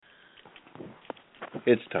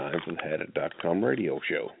It's time for the Hadit.com radio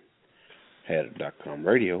show. Hadit.com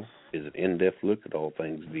radio is an in-depth look at all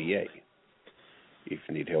things VA. If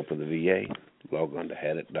you need help with the VA, log on to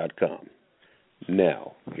Hadit.com.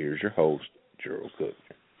 Now, here's your host, Gerald Cook.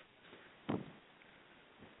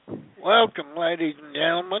 Welcome, ladies and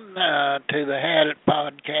gentlemen, to the Hadit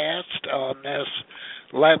podcast on this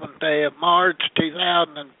 11th day of March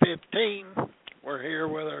 2015. We're here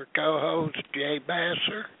with our co-host, Jay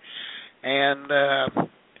Basser, and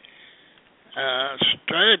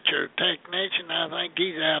Stretcher technician. I think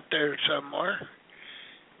he's out there somewhere.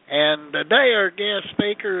 And today our guest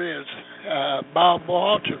speaker is Bob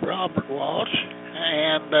Walsh of Robert Walsh,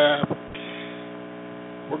 and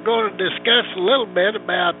we're going to discuss a little bit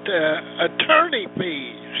about attorney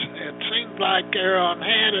fees. It seems like they're on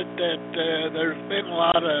Hadit that there's been a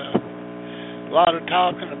lot of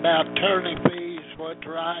talking about attorney fees, what's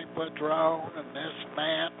right, what's wrong, and this and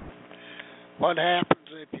that. What happens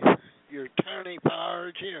if your attorney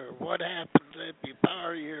fires you, or what happens if you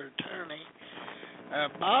fire your attorney?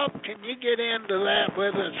 Bob, can you get into that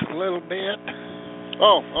with us a little bit?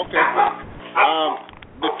 Oh, okay.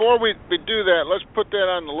 Before we do that, let's put that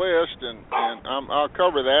on the list, and I'll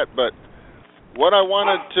cover that. But one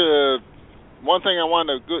thing I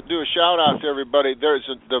wanted to do a shout out to everybody.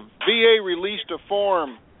 The VA released a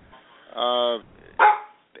form.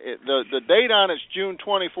 The date on it's June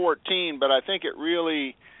 2014, but I think it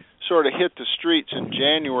really sort of hit the streets in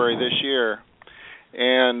January this year,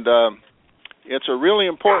 and it's a really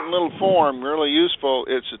important little form, really useful.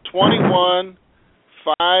 It's a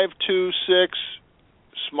 21526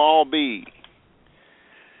 small b.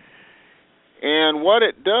 And what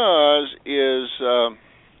it does is,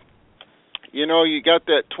 you got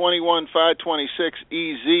that 21526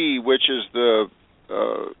 EZ, which is a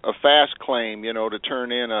fast claim, to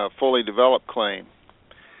turn in a fully developed claim.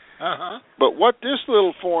 Uh-huh. But what this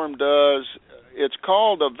little form does, it's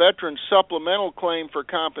called a Veteran Supplemental Claim for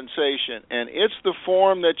Compensation, and it's the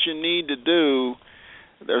form that you need to do.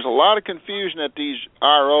 There's a lot of confusion at these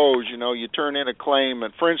ROs. You turn in a claim,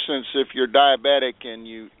 and for instance, if you're diabetic and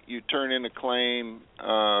you turn in a claim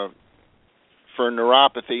for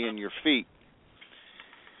neuropathy in your feet,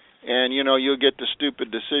 and you'll get the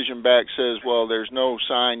stupid decision back says, well, there's no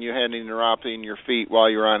sign you had any neuropathy in your feet while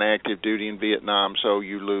you're on active duty in Vietnam, so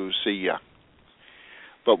you lose. See ya.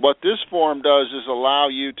 But what this form does is allow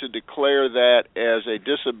you to declare that as a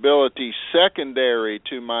disability secondary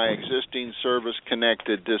to my existing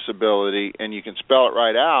service-connected disability, and you can spell it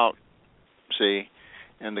right out, see,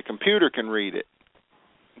 and the computer can read it,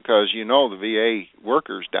 because the VA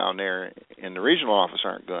workers down there in the regional office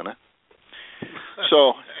aren't gonna.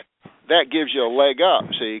 So that gives you a leg up,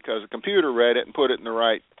 see, because the computer read it and put it in the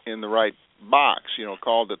right box,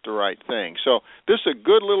 called it the right thing. So this is a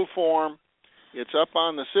good little form. It's up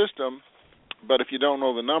on the system, but if you don't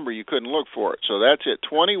know the number, you couldn't look for it. So that's it,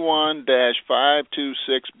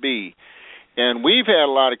 21-526B. And we've had a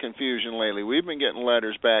lot of confusion lately. We've been getting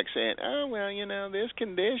letters back saying, oh, well, this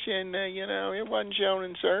condition, it wasn't shown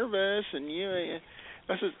in service. And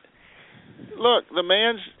I said, look, the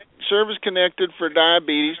man's service-connected for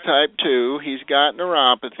diabetes type 2. He's got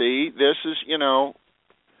neuropathy. This is,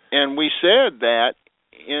 and we said that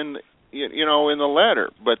in the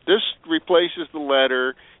letter. But this replaces the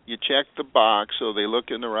letter. You check the box so they look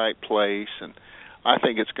in the right place, and I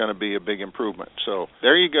think it's going to be a big improvement. So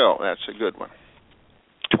there you go. That's a good one.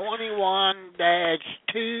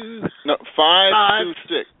 21-2. No,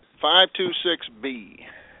 526. 526B.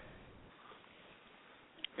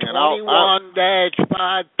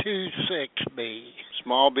 21-526B.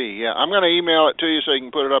 Small b, yeah. I'm going to email it to you so you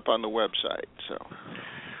can put it up on the website. So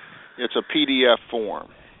it's a PDF form.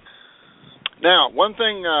 Now,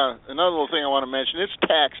 another little thing I want to mention, it's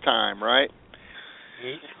tax time, right?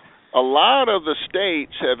 A lot of the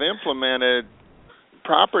states have implemented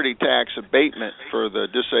property tax abatement for the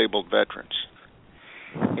disabled veterans.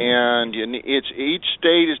 And each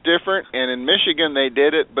state is different, and in Michigan they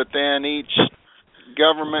did it, but then each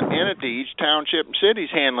government entity, each township and city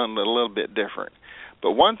is handling it a little bit different.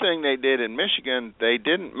 But one thing they did in Michigan, they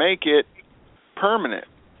didn't make it permanent.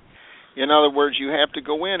 In other words, you have to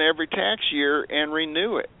go in every tax year and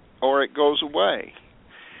renew it, or it goes away.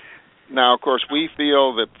 Now, of course, we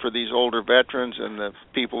feel that for these older veterans and the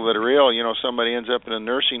people that are ill, somebody ends up in a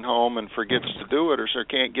nursing home and forgets to do it or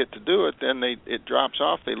can't get to do it, then it drops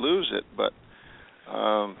off, they lose it. But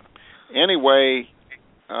anyway,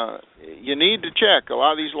 you need to check. A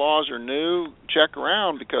lot of these laws are new. Check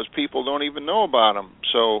around because people don't even know about them.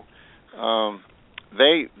 So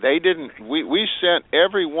they didn't. We sent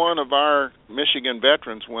every one of our Michigan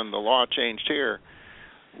veterans when the law changed here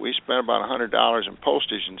we spent about $100 in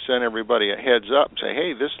postage and sent everybody a heads up and say,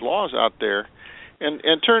 hey, this law's out there. And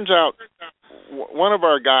turns out one of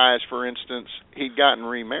our guys, for instance, he'd gotten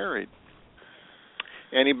remarried.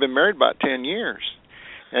 And he'd been married about 10 years.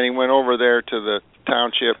 And he went over there to the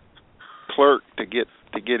township clerk to get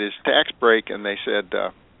his tax break, and they said,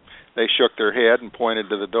 they shook their head and pointed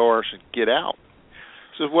to the door and said, get out.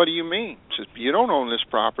 He says, what do you mean? He says, you don't own this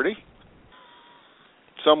property.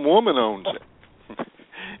 Some woman owns it.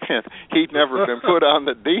 And he'd never been put on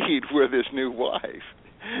the deed with his new wife.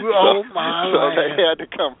 Oh, my So land. they had to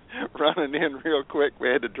come running in real quick. We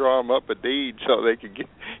had to draw him up a deed so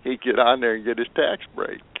he'd get on there and get his tax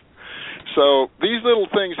break. So these little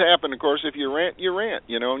things happen. Of course, if you rent,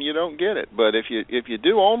 and you don't get it. But if you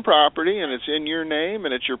do own property and it's in your name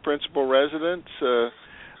and it's your principal residence,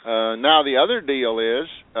 now the other deal is,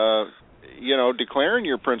 declaring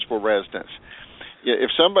your principal residence.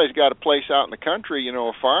 If somebody's got a place out in the country,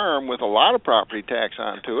 a farm with a lot of property tax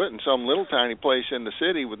onto it, and some little tiny place in the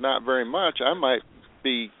city with not very much, I might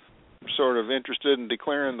be sort of interested in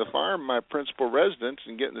declaring the farm my principal residence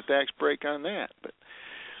and getting the tax break on that. But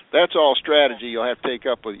that's all strategy you'll have to take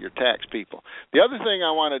up with your tax people. The other thing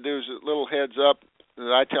I want to do is a little heads up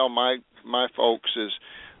that I tell my folks is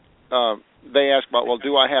they ask about, well,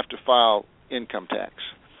 do I have to file income tax?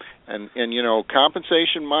 And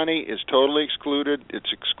compensation money is totally excluded.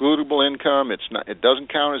 It's excludable income. It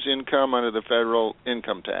doesn't count as income under the federal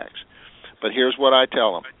income tax. But here's what I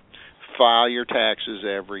tell them: file your taxes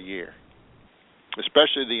every year,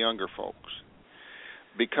 especially the younger folks,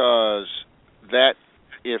 because that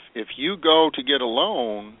if you go to get a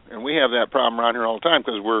loan, and we have that problem around here all the time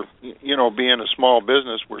because we're being a small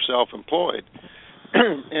business, we're self-employed,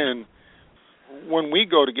 and when we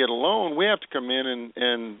go to get a loan, we have to come in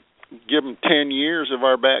and give them 10 years of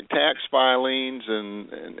our back tax filings and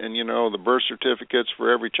the birth certificates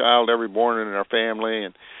for every child ever born in our family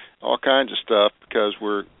and all kinds of stuff, because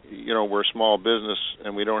we're a small business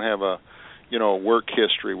and we don't have a work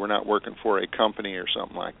history. We're not working for a company or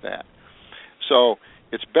something like that. So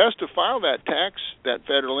it's best to file that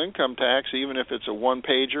federal income tax, even if it's a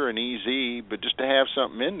one-pager, an EZ, but just to have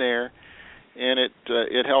something in there, and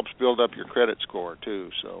it helps build up your credit score too.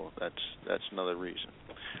 So that's another reason.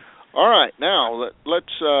 All right, now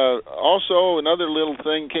let's also, another little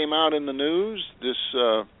thing came out in the news. This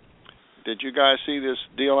did you guys see this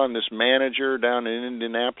deal on this manager down in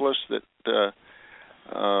Indianapolis that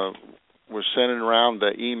was sending around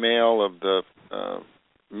the email of the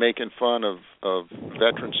making fun of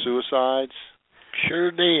veteran suicides?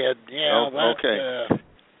 Sure did. Yeah. Oh, okay.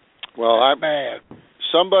 Well, bad.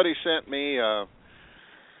 Somebody sent me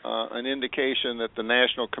an indication that the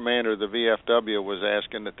national commander of the VFW was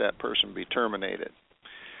asking that person be terminated.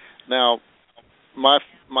 Now, my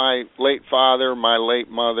late father, my late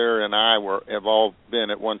mother, and I have all been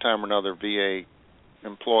at one time or another VA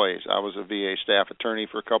employees. I was a VA staff attorney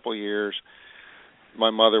for a couple of years. My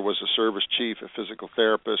mother was a service chief, a physical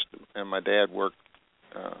therapist, and my dad worked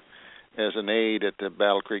as an aide at the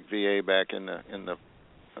Battle Creek VA back in the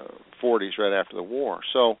 40s, right after the war.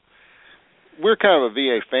 So we're kind of a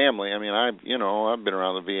VA family. I mean, I've been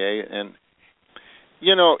around the VA, and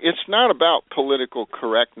it's not about political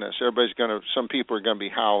correctness. Some people are gonna be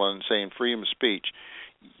howling and saying freedom of speech.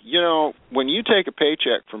 When you take a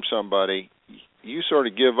paycheck from somebody, you sort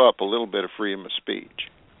of give up a little bit of freedom of speech.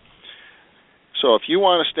 So if you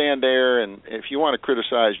want to stand there and if you want to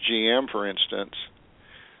criticize GM, for instance,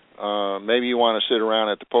 maybe you want to sit around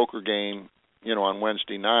at the poker game, on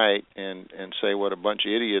Wednesday night and say what a bunch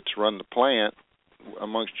of idiots run the plant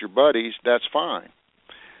amongst your buddies, that's fine.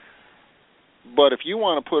 But if you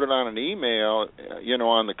want to put it on an email,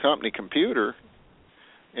 on the company computer,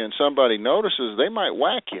 and somebody notices, they might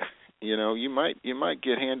whack you. You might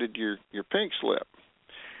get handed your pink slip.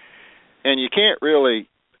 And you can't really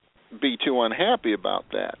be too unhappy about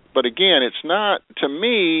that. But again, it's not, to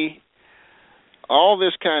me, all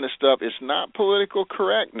this kind of stuff is not political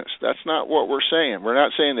correctness. That's not what we're saying. We're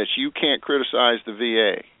not saying that you can't criticize the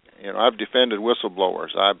VA. I've defended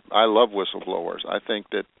whistleblowers. I love whistleblowers. I think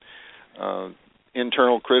that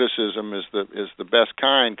internal criticism is the best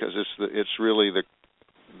kind, because it's really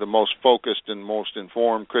the most focused and most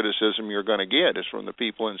informed criticism you're going to get is from the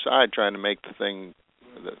people inside trying to make the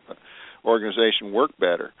organization work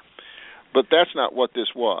better. But that's not what this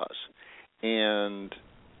was. And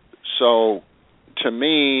so, to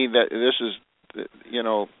me, that this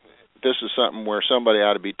is something where somebody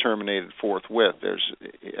ought to be terminated forthwith.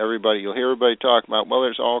 You'll hear everybody talk about, well,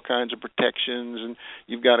 there's all kinds of protections, and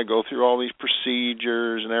you've got to go through all these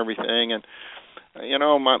procedures and everything. And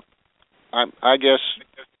I guess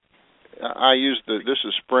I use this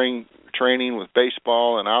is spring training with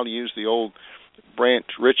baseball, and I'll use the old Branch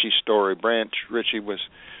Rickey story. Branch Rickey was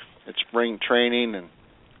at spring training,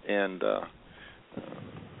 and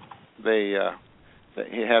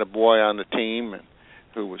he had a boy on the team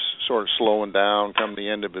who was sort of slowing down, come to the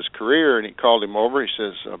end of his career, and he called him over. He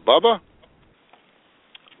says, "Bubba,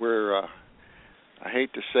 I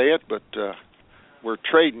hate to say it, but we're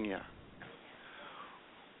trading you."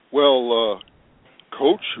 "Well,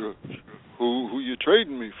 Coach, who you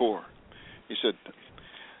trading me for?" He said,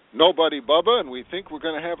 "Nobody, Bubba, and we think we're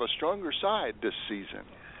going to have a stronger side this season."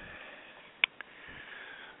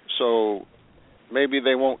 So maybe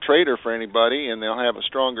they won't trade her for anybody, and they'll have a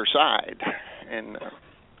stronger side. And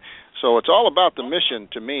so it's all about the mission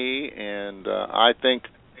to me, and I think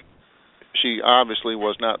she obviously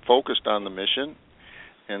was not focused on the mission,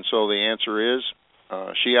 and so the answer is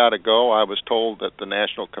she ought to go. I was told that the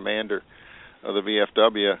national commander of the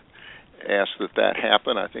VFW asked that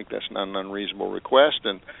happen. I think that's not an unreasonable request,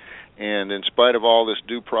 and in spite of all this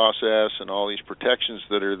due process and all these protections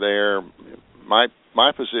that are there,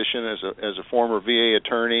 my position as a former VA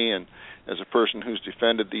attorney and as a person who's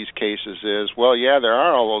defended these cases is, well, yeah, there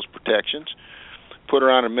are all those protections. Put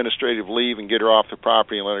her on administrative leave and get her off the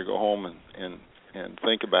property and let her go home and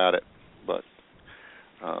think about it. But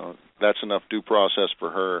that's enough due process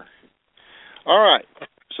for her. All right,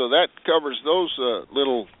 so that covers those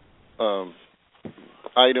little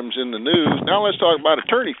items in the news. Now let's talk about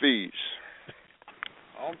attorney fees.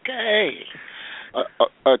 Okay.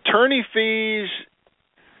 Attorney fees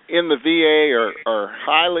in the VA are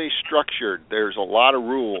highly structured. There's a lot of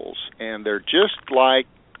rules, and they're just like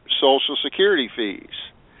Social Security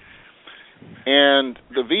fees. And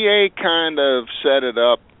the VA kind of set it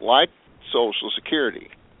up like Social Security.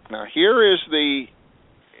 Now here's the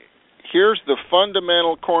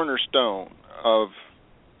fundamental cornerstone of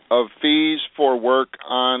fees for work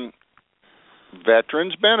on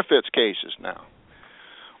veterans benefits cases. Now,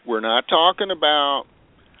 we're not talking about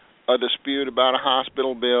a dispute about a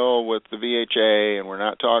hospital bill with the VHA, and we're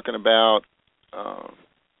not talking about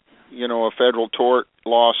a federal tort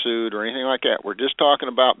lawsuit or anything like that. We're just talking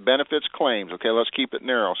about benefits claims. Okay, let's keep it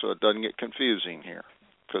narrow so it doesn't get confusing here,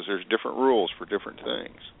 because there's different rules for different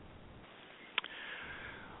things.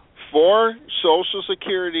 For Social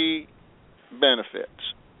Security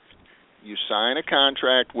benefits, you sign a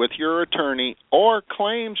contract with your attorney or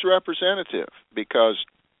claims representative, because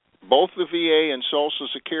both the VA and Social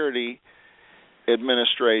Security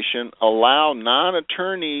Administration allow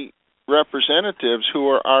non-attorney representatives who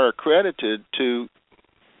are accredited to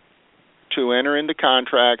enter into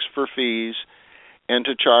contracts for fees and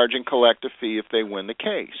to charge and collect a fee if they win the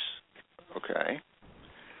case. Okay?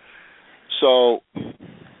 So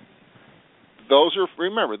those are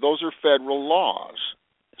federal laws.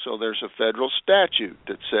 So there's a federal statute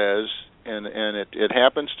that says, and it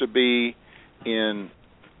happens to be in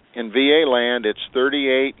VA land, it's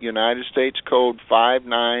 38 United States Code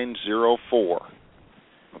 5904.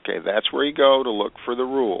 Okay, that's where you go to look for the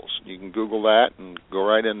rules. You can Google that and go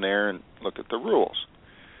right in there and look at the rules.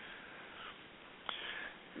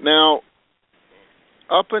 Now,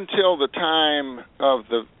 up until the time of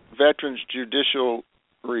the Veterans Judicial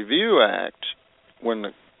Review Act,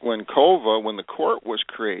 when COVA, when the court was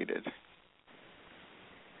created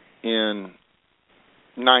in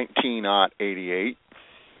 1988,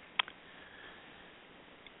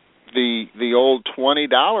 the old $20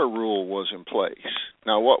 rule was in place.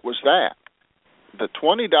 Now, what was that? The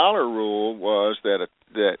 $20 rule was that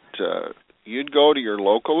you'd go to your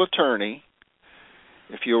local attorney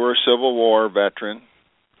if you were a Civil War veteran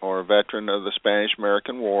or a veteran of the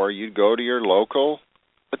Spanish-American War. You'd go to your local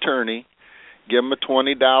attorney, give them a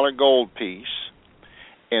 $20 gold piece,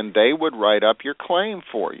 and they would write up your claim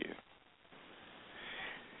for you.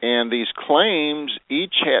 And these claims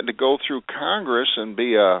each had to go through Congress and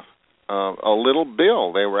be a little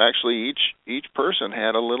bill. They were actually each person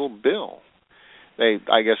had a little bill.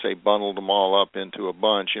 I guess they bundled them all up into a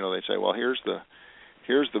bunch. They'd say, well, here's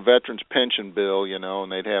the veterans pension bill,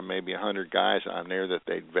 and they'd have maybe 100 guys on there that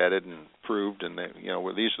they'd vetted and approved, and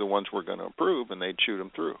well, these are the ones we're going to approve, and they'd shoot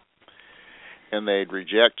them through. And they'd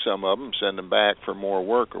reject some of them, send them back for more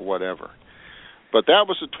work or whatever. But that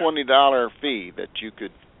was a $20 fee that you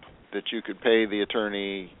could pay the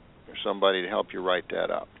attorney or somebody to help you write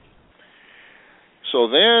that up. So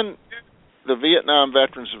then the Vietnam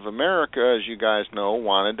Veterans of America, as you guys know,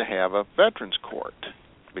 wanted to have a veterans court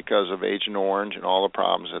because of Agent Orange and all the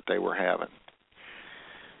problems that they were having.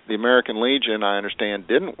 The American Legion, I understand,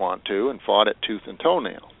 didn't want to and fought it tooth and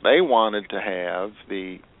toenail. They wanted to have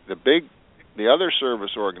the other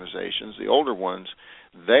service organizations, the older ones,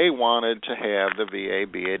 They wanted to have the VA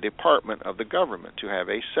be a department of the government, to have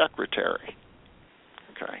a secretary.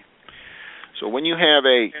 Okay. So when you have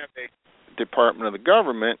a department of the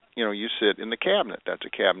government, you sit in the cabinet. That's a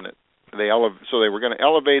cabinet. So they were going to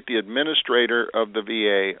elevate the administrator of the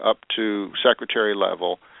VA up to secretary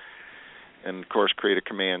level, and of course create a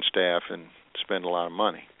command staff and spend a lot of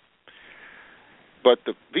money. But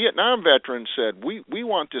the Vietnam veterans said, we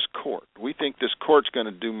want this court. We think this court's going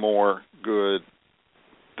to do more good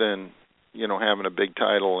than having a big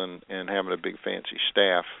title and having a big fancy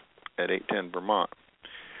staff at 810 Vermont.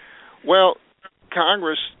 Well,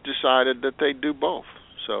 Congress decided that they'd do both.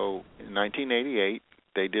 So in 1988,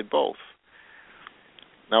 they did both.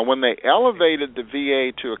 Now, when they elevated the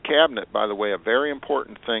VA to a cabinet, by the way, a very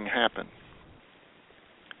important thing happened.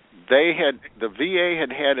 The VA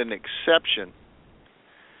had an exception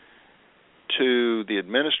to the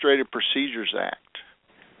Administrative Procedures Act.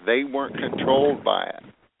 They weren't controlled by it,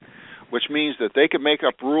 which means that they could make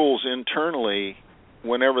up rules internally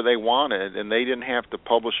whenever they wanted, and they didn't have to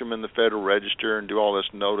publish them in the Federal Register and do all this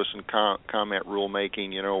notice and comment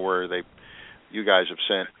rulemaking, where you guys have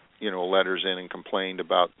sent, letters in and complained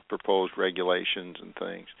about proposed regulations and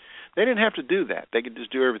things. They didn't have to do that. They could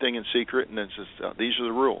just do everything in secret, and then just, these are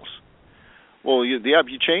the rules. Well, you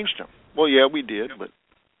changed them. Well, yeah, we did, but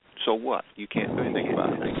so what? You can't do anything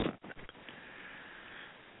about it.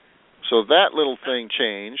 So that little thing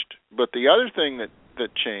changed, but the other thing that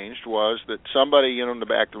changed was that somebody in the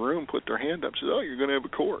back of the room put their hand up and said, oh, you're going to have a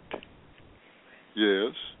court.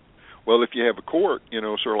 Yes. Well, if you have a court,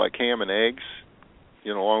 sort of like ham and eggs,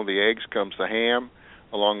 along with the eggs comes the ham,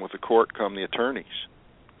 along with the court come the attorneys.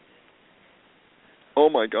 Oh,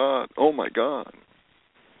 my God. Oh, my God.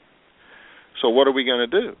 So what are we going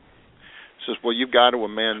to do? It says, well, you've got to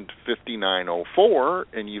amend 5904,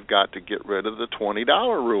 and you've got to get rid of the $20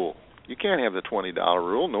 rule. You can't have the $20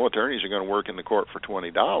 rule. No attorneys are going to work in the court for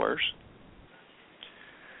 $20.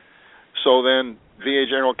 So then VA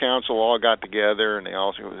General Counsel all got together, and they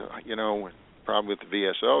all said, probably with the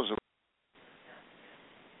VSOs, of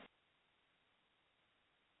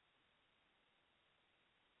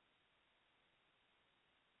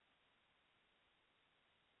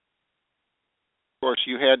course,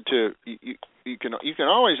 you had to. You can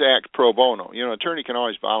always act pro bono. An attorney can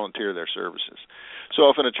always volunteer their services. So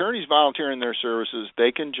if an attorney's volunteering their services,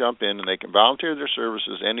 they can jump in and they can volunteer their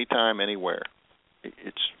services anytime, anywhere.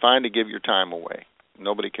 It's fine to give your time away.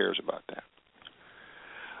 Nobody cares about that.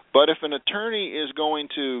 But if an attorney is going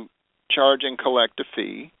to charge and collect a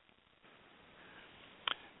fee,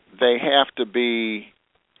 they have to be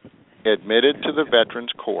admitted to the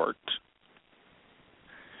Veterans Court.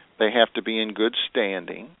 They have to be in good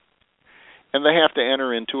standing, and they have to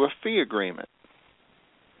enter into a fee agreement,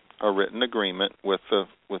 a written agreement with the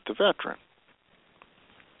veteran.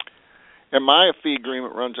 And my fee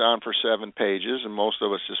agreement runs on for 7 pages, and most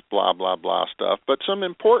of it's just blah, blah, blah stuff. But some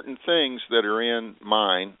important things that are in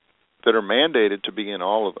mine that are mandated to be in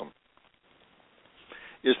all of them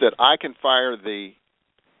is that I can fire the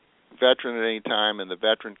veteran at any time, and the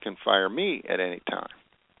veteran can fire me at any time.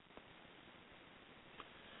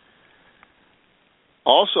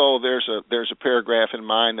 Also, there's a paragraph in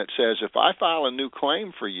mine that says if I file a new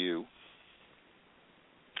claim for you,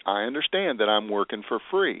 I understand that I'm working for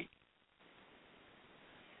free.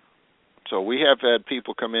 So we have had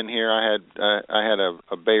people come in here. I had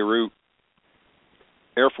a Beirut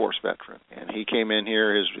Air Force veteran, and he came in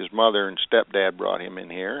here. His mother and stepdad brought him in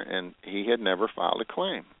here, and he had never filed a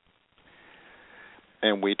claim.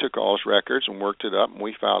 And we took all his records and worked it up, and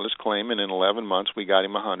we filed his claim, and in 11 months we got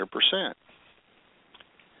him 100%.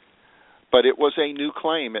 But it was a new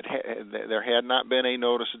claim. There had not been a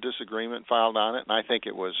notice of disagreement filed on it, and I think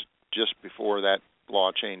it was just before that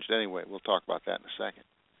law changed anyway. We'll talk about that in a second.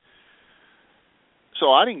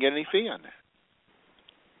 So I didn't get any fee on that.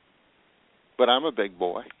 But I'm a big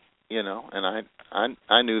boy, and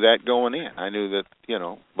I knew that going in. I knew that,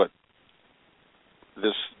 but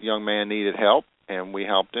this young man needed help, and we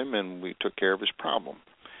helped him, and we took care of his problem.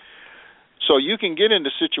 So you can get into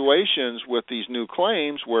situations with these new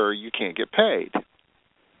claims where you can't get paid.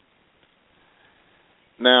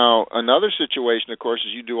 Now, another situation, of course,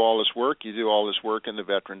 is you do all this work, and the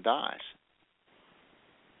veteran dies.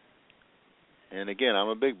 And again, I'm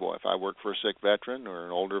a big boy. If I work for a sick veteran or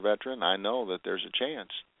an older veteran, I know that there's a chance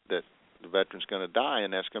that the veteran's going to die,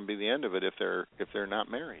 and that's going to be the end of it if they're not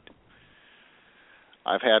married.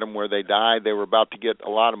 I've had them where they died. They were about to get a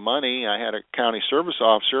lot of money. I had a county service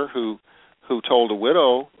officer who told a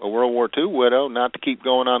widow, a World War II widow, not to keep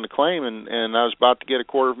going on the claim, and I was about to get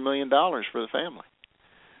 $250,000 for the family.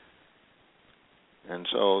 And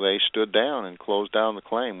so they stood down and closed down the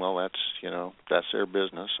claim. Well, that's their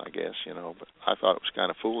business, I guess, but I thought it was kind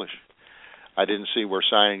of foolish. I didn't see where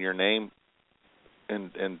signing your name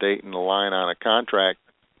and dating the line on a contract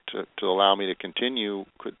to allow me to continue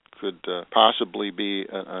could possibly be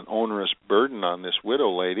an onerous burden on this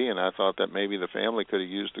widow lady, and I thought that maybe the family could have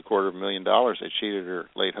used the $250,000 they cheated her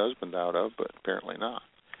late husband out of, but apparently not.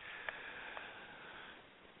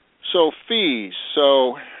 So fees.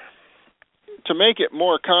 So to make it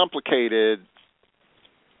more complicated,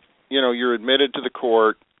 you're admitted to the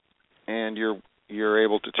court and you're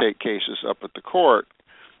able to take cases up at the court.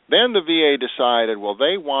 Then the VA decided,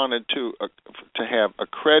 they wanted to have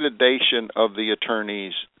accreditation of the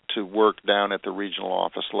attorneys to work down at the regional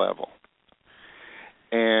office level.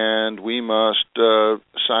 And we must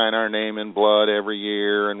sign our name in blood every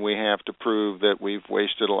year, and we have to prove that we've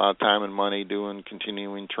wasted a lot of time and money doing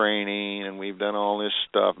continuing training, and we've done all this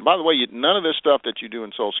stuff. By the way, none of this stuff that you do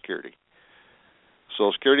in Social Security.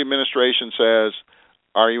 Social Security Administration says,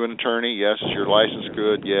 are you an attorney? Yes. Is your license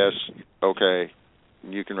good? Yes. Okay.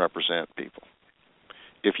 You can represent people.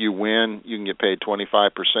 If you win, you can get paid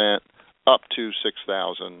 25% up to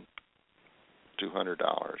 $6,200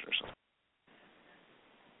 or something.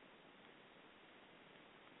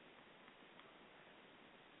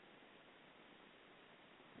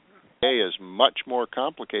 VA is much more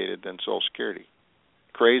complicated than Social Security.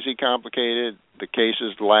 Crazy complicated. The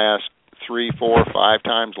cases last 3, 4, 5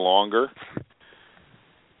 times longer.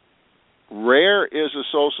 Rare is a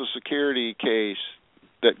Social Security case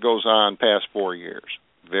that goes on past 4 years.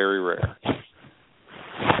 Very rare.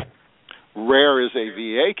 Rare is a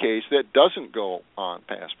VA case that doesn't go on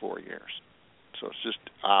past 4 years. So it's just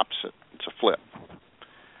opposite. It's a flip.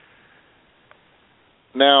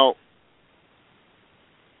 Now,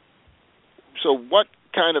 so what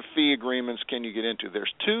kind of fee agreements can you get into?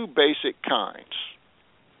 There's 2 basic kinds.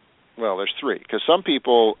 Well, there's 3, because some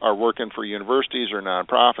people are working for universities or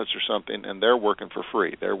nonprofits or something, and they're working for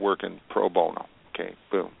free. They're working pro bono. Okay,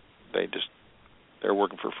 boom. They're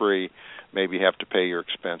working for free. Maybe you have to pay your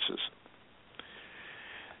expenses.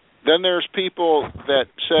 Then there's people that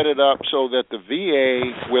set it up so that the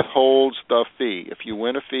VA withholds the fee. If you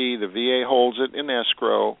win a fee, the VA holds it in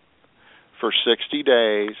escrow for 60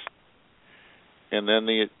 days, and then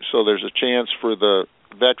so there's a chance for the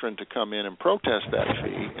veteran to come in and protest that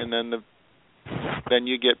fee, and then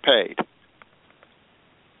you get paid.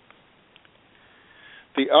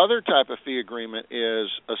 The other type of fee agreement is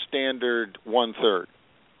a standard 1/3,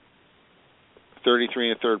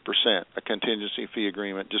 33 1/3%, a contingency fee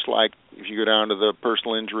agreement. Just like if you go down to the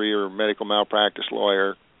personal injury or medical malpractice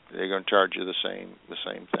lawyer, they're going to charge you the same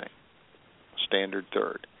thing, standard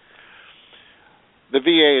third. The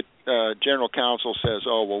VA General Counsel says,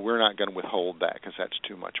 we're not going to withhold that because that's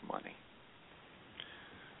too much money.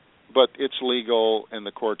 But it's legal, and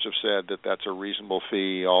the courts have said that that's a reasonable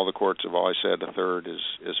fee. All the courts have always said a third is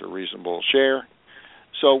a reasonable share.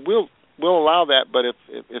 So we'll allow that, but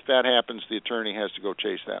if that happens, the attorney has to go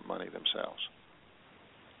chase that money themselves.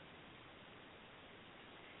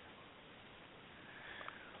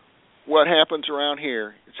 What happens around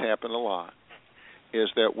here, it's happened a lot, is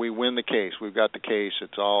that we win the case. We've got the case.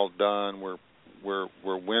 It's all done. We're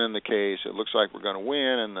winning the case. It looks like we're going to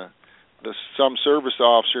win, and some service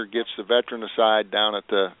officer gets the veteran aside down at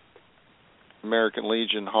the American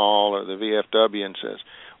Legion Hall or the VFW and says,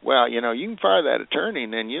 well, you can fire that attorney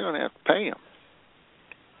and then you don't have to pay him.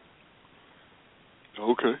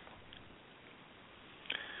 Okay.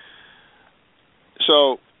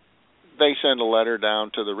 So they send a letter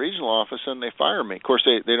down to the regional office and they fire me. Of course,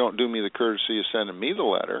 they don't do me the courtesy of sending me the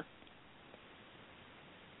letter.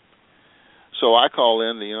 So I call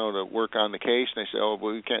in, to work on the case, and they say,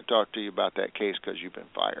 we can't talk to you about that case because you've been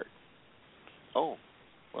fired. Oh,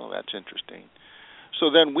 well, that's interesting.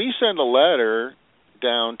 So then we send a letter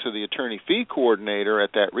down to the attorney fee coordinator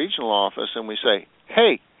at that regional office, and we say,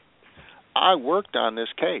 hey, I worked on this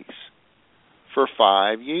case for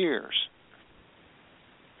 5 years.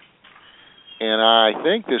 And I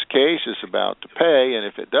think this case is about to pay, and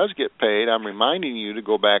if it does get paid, I'm reminding you to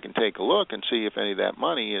go back and take a look and see if any of that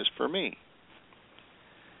money is for me.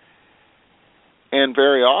 And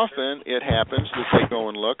very often it happens that they go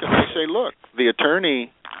and look, and they say, look, the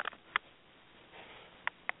attorney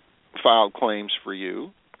filed claims for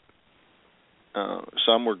you.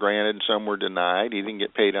 Some were granted and some were denied. He didn't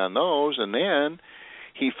get paid on those. And then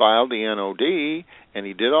he filed the NOD, and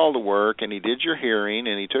he did all the work, and he did your hearing,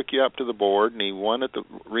 and he took you up to the board, and he won at the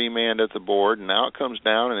remand at the board, and now it comes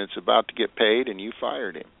down, and it's about to get paid, and you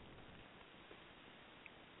fired him.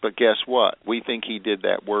 But guess what? We think he did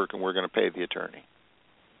that work, and we're going to pay the attorney.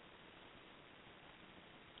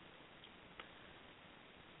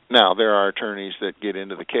 Now, there are attorneys that get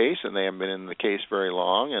into the case, and they haven't been in the case very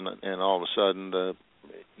long, and all of a sudden the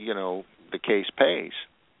case pays,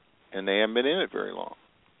 and they haven't been in it very long,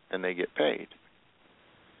 and they get paid.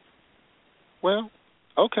 Well,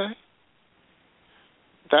 okay,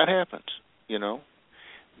 that happens,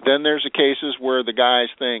 Then there's the cases where the guys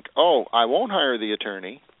think, oh, I won't hire the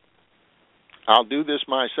attorney. I'll do this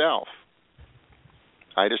myself.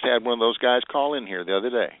 I just had one of those guys call in here the other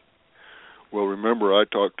day. Well, remember, I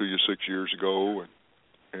talked to you 6 years ago,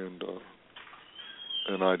 and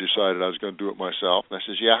I decided I was going to do it myself. And I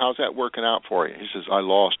says, yeah, how's that working out for you? He says, I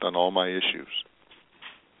lost on all my issues.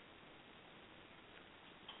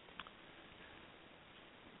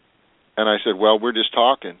 And I said, well, we're just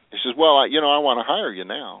talking. He says, well, I want to hire you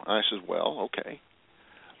now. And I says, well, okay.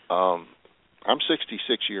 I'm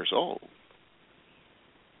 66 years old.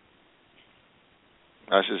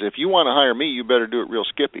 I says, if you want to hire me, you better do it real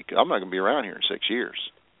skippy, 'cause I'm not going to be around here in 6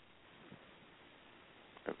 years.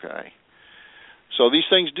 Okay. So these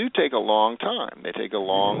things do take a long time. They take a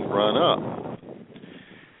long run up.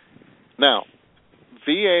 Now,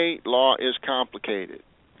 VA law is complicated.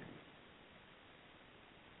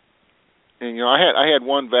 And, I had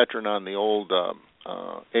one veteran on the old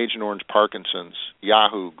Agent Orange Parkinson's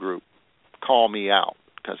Yahoo group call me out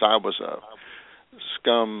because I was a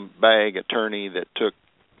scumbag attorney that took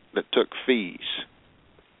fees.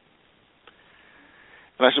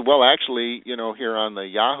 And I said, well, actually, here on the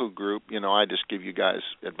Yahoo group, I just give you guys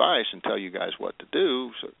advice and tell you guys what to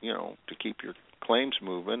do, so, to keep your claims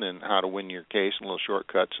moving and how to win your case and little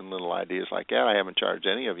shortcuts and little ideas like that. I haven't charged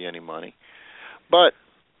any of you any money. But,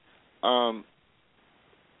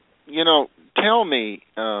 tell me,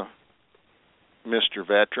 Mr.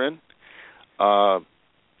 Veteran,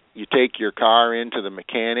 you take your car into the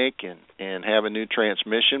mechanic and have a new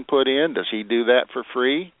transmission put in. Does he do that for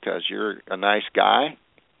free because you're a nice guy?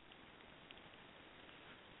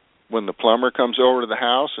 When the plumber comes over to the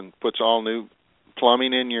house and puts all new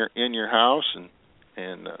plumbing in your house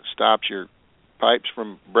and stops your pipes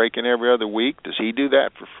from breaking every other week, does he do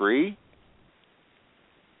that for free?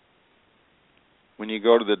 When you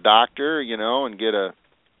go to the doctor, and get a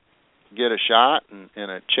shot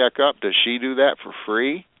and a checkup, does she do that for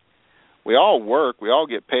free? We all work. We all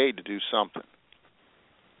get paid to do something.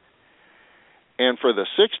 And for the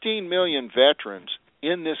 16 million veterans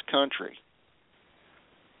in this country,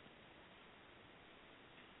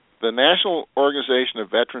 the National Organization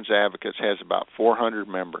of Veterans Advocates has about 400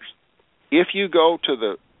 members. If you go to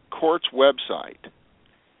the court's website,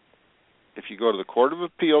 if you go to the Court of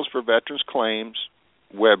Appeals for Veterans Claims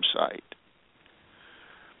website,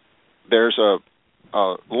 there's a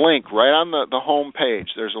link right on the home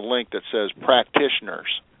page. There's a link that says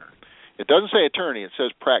practitioners. It doesn't say attorney. It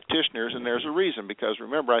says practitioners, and there's a reason, because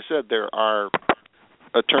remember I said there are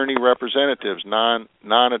attorney representatives,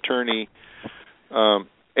 non-attorney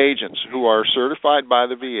agents who are certified by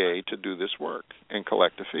the VA to do this work and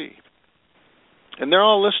collect a fee. And they're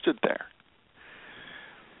all listed there.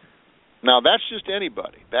 Now, that's just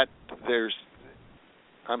anybody.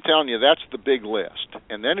 I'm telling you, that's the big list.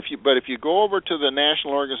 And then if you go over to the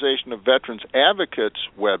National Organization of Veterans Advocates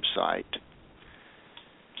website,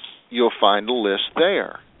 you'll find a list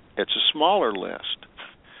there. It's a smaller list.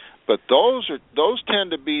 But those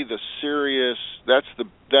tend to be the serious, that's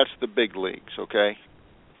the big leagues, okay?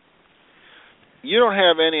 You don't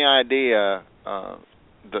have any idea,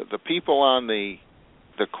 the people on the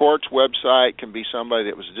court's website can be somebody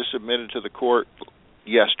that was just admitted to the court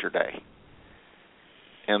yesterday,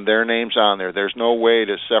 and their name's on there. There's no way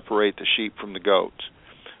to separate the sheep from the goats.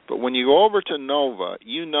 But when you go over to NOVA,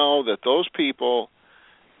 you know that those people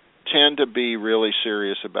tend to be really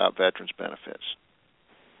serious about veterans benefits.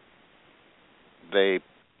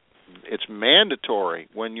 It's mandatory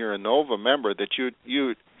when you're a NOVA member that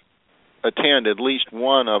you attend at least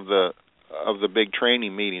one of the big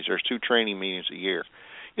training meetings. There's 2 training meetings a year.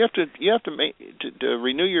 You have to make to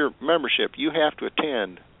renew your membership. You have to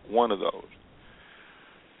attend one of those.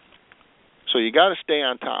 So you got to stay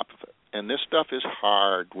on top of it. And this stuff is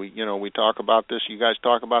hard. We talk about this. You guys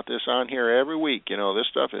talk about this on here every week. This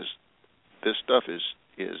stuff is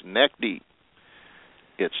neck deep.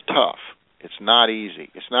 It's tough. It's not easy.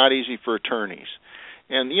 It's not easy for attorneys.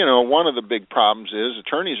 And one of the big problems is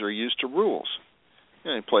attorneys are used to rules.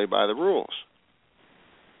 They play by the rules.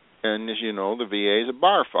 And as you know, the VA is a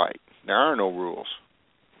bar fight. There are no rules,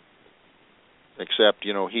 except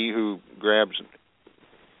he who grabs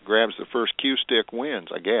the first cue stick wins,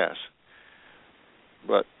 I guess.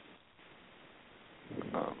 But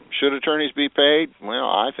should attorneys be paid? Well,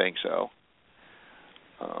 I think so.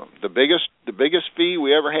 The biggest fee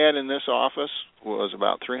we ever had in this office was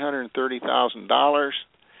about $330,000,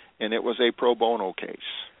 and it was a pro bono case.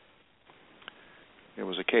 It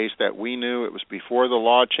was a case that we knew, it was before the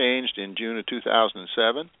law changed in June of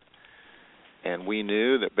 2007, and we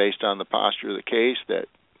knew that based on the posture of the case that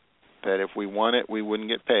if we won it, we wouldn't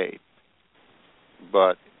get paid.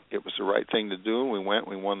 But it was the right thing to do, and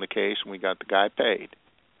we won the case, and we got the guy paid.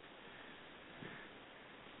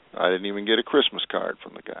 I didn't even get a Christmas card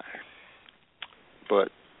from the guy.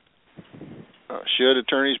 But should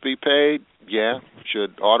attorneys be paid? Yeah.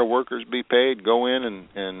 Should auto workers be paid? Go in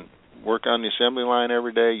and work on the assembly line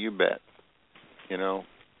every day? You bet. You know,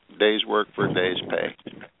 day's work for a day's pay.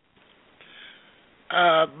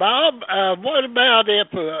 Bob, what about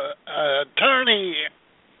if an attorney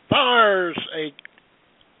fires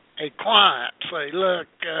a client? Say, look,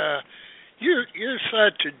 you're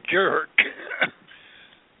such a jerk.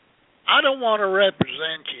 I don't want to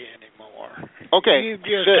represent you anymore. Okay. You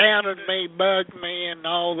just hounded me, bugged me, and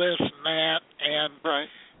all this and that, and right.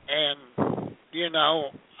 And you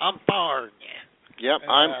know, I'm firing you. Yep,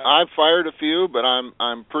 I've fired a few, but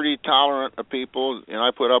I'm pretty tolerant of people, and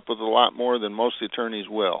I put up with a lot more than most attorneys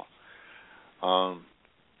will.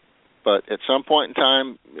 But at some point in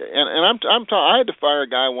time, and I had to fire a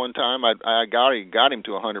guy one time. I got him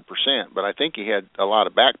to 100%, but I think he had a lot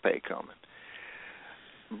of back pay coming.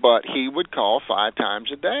 But he would call 5 times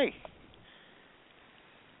a day.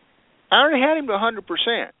 I already had him to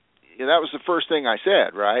 100%. That was the first thing I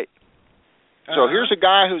said, right? So here's a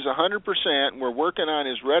guy who's 100%, and we're working on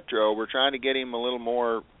his retro. We're trying to get him a little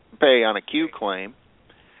more pay on a Q claim.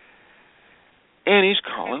 And he's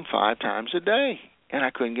calling 5 times a day, and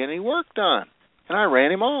I couldn't get any work done. And I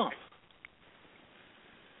ran him off.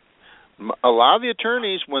 A lot of the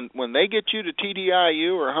attorneys, when they get you to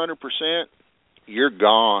TDIU or 100%, you're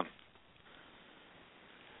gone.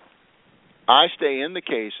 I stay in the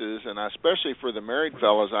cases, and especially for the married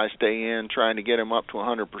fellows, I stay in trying to get them up to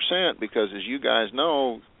 100% because, as you guys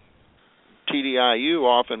know, TDIU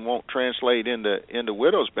often won't translate into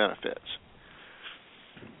widow's benefits.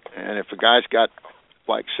 And if a guy's got,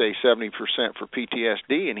 like, say, 70% for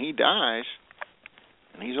PTSD and he dies,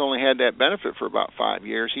 and he's only had that benefit for about 5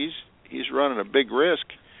 years, he's running a big risk.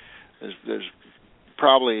 There's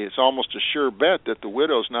probably, it's almost a sure bet that the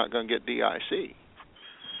widow's not going to get DIC.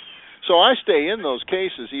 So I stay in those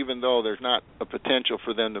cases even though there's not a potential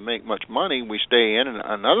for them to make much money. We stay in. And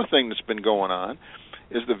another thing that's been going on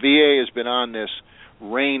is the VA has been on this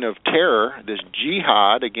reign of terror, this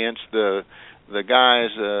jihad against the guys,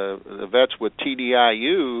 the vets with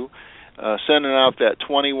TDIU, sending out that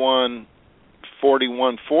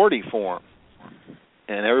 214140 form.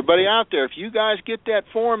 And everybody out there, if you guys get that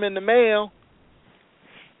form in the mail,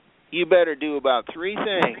 you better do about 3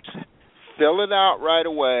 things. Fill it out right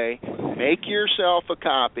away, make yourself a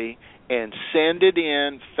copy, and send it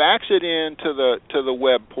in, fax it in to the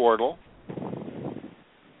web portal.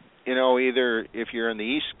 You know, either if you're on the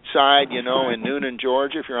east side, you know, in Noonan,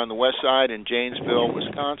 Georgia, if you're on the west side in Janesville,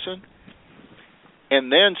 Wisconsin, and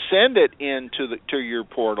then send it in to your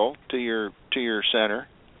portal, to your center,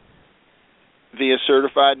 via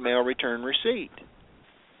certified mail return receipt.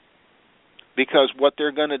 Because what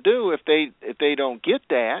they're going to do if they don't get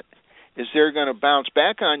that is they're going to bounce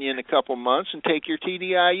back on you in a couple months and take your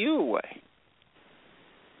TDIU away.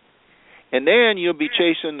 And then you'll be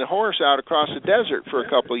chasing the horse out across the desert for a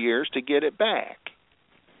couple of years to get it back.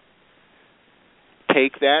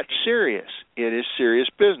 Take that serious. It is serious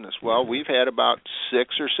business. Well, we've had about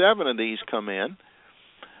 6 or 7 of these come in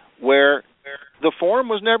where the form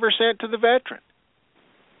was never sent to the veteran.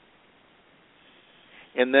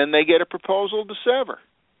 And then they get a proposal to sever.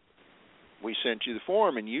 We sent you the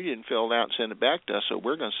form, and you didn't fill it out and send it back to us, so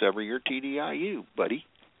we're going to sever your TDIU, buddy.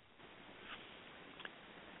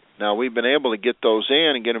 Now, we've been able to get those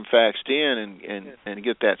in and get them faxed in and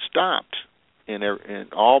get that stopped in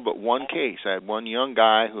all but one case. I had one young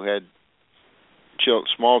guy who had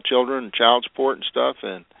small children and child support and stuff,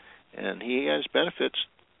 and he has benefits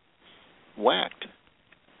whacked.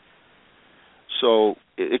 So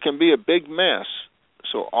it can be a big mess.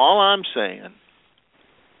 So all I'm saying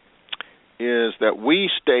is that we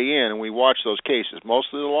stay in and we watch those cases.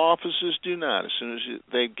 Most of the law offices do not. As soon as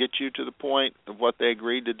they get you to the point of what they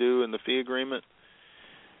agreed to do in the fee agreement,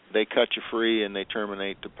 they cut you free and they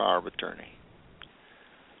terminate the power of attorney.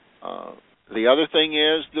 The other thing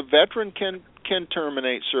is the veteran can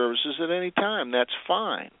terminate services at any time. That's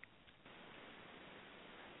fine.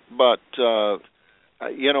 But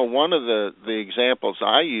one of the examples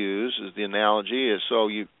I use is the analogy is so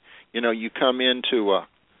you come into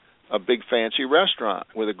a big fancy restaurant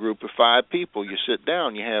with a group of 5 people. You sit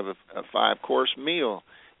down, you have a 5-course meal.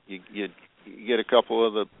 You get a couple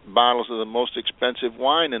of the bottles of the most expensive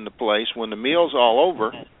wine in the place. When the meal's all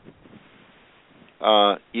over,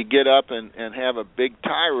 you get up and have a big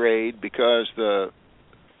tirade because the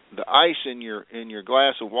ice in your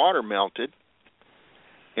glass of water melted,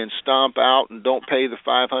 and stomp out and don't pay the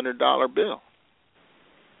 $500 bill.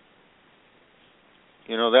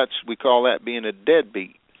 You know, we call that being a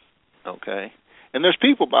deadbeat. Okay, and there's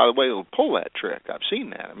people, by the way, who'll pull that trick. I've seen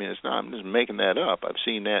that. I mean, I'm just making that up. I've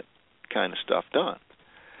seen that kind of stuff done.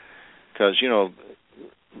 Because you know,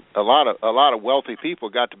 a lot of wealthy people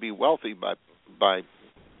got to be wealthy by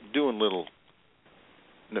doing little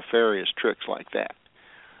nefarious tricks like that.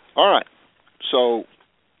 All right, so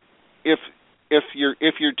if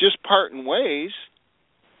you're just parting ways,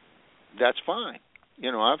 that's fine.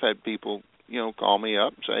 You know, I've had people, you know, call me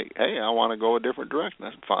up and say, "Hey, I want to go a different direction."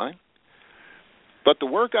 That's fine. But the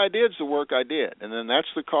work I did is the work I did. And then that's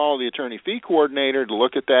the call of the attorney fee coordinator to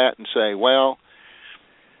look at that and say, well,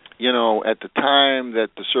 you know, at the time that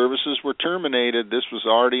the services were terminated, this was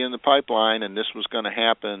already in the pipeline and this was going to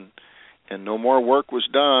happen, and no more work was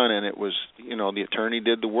done, and it was, you know, the attorney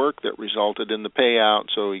did the work that resulted in the payout,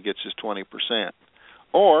 so he gets his 20%.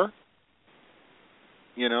 Or,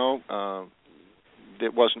 you know,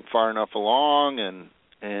 it wasn't far enough along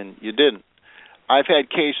and you didn't. I've had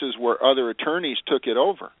cases where other attorneys took it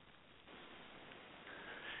over.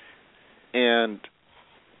 And,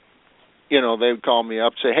 you know, they would call me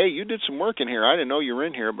up and say, "Hey, you did some work in here. I didn't know you were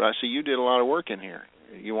in here, but I see you did a lot of work in here.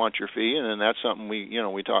 You want your fee?" And then that's something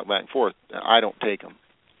we talk back and forth. I don't take them.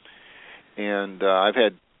 And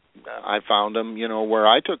I found them, you know, where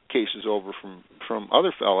I took cases over from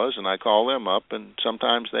other fellas, and I call them up, and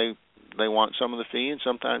sometimes they want some of the fee and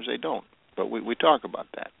sometimes they don't. But we talk about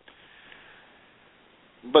that.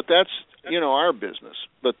 But that's, you know, our business.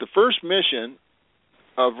 But the first mission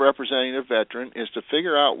of representing a veteran is to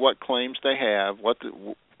figure out what claims they have,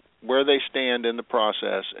 where they stand in the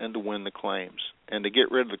process, and to win the claims, and to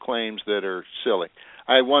get rid of the claims that are silly.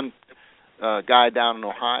 I had one guy down in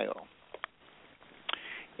Ohio,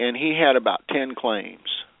 and he had about 10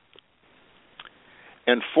 claims.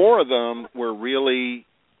 And 4 of them were really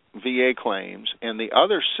VA claims, and the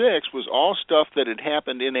other 6 was all stuff that had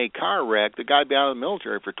happened in a car wreck. The guy had been out of the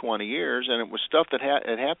military for 20 years, and it was stuff that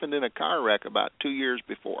had happened in a car wreck about 2 years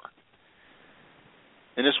before.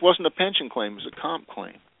 And this wasn't a pension claim, it was a comp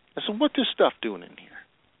claim. I said, "What's this stuff doing in here?"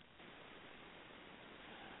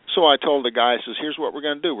 So I told the guy, I says, "Here's what we're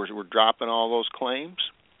going to do. We're dropping all those claims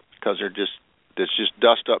because there's just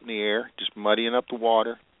dust up in the air, just muddying up the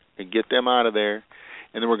water, and get them out of there.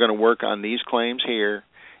 And then we're going to work on these claims here.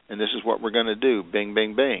 And this is what we're going to do, bing,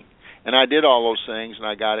 bing, bing." And I did all those things, and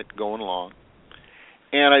I got it going along.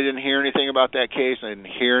 And I didn't hear anything about that case, and I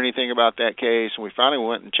didn't hear anything about that case. And we finally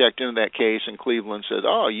went and checked into that case, and Cleveland said,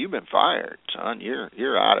 "Oh, you've been fired, son.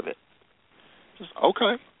 You're out of it." I said,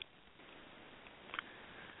 "Okay."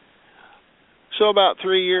 So about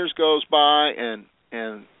 3 years goes by, and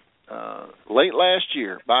late last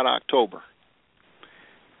year, about October,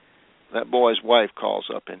 that boy's wife calls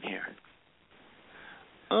up in here.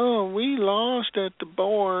 "Oh, we lost at the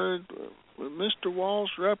board. Will Mr.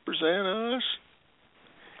 Walsh represent us?"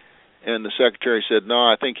 And the secretary said, "No,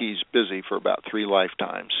 I think he's busy for about 3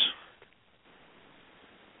 lifetimes.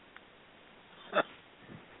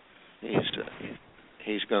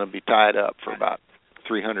 He's going to be tied up for about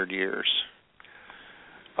 300 years.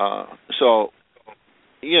 So,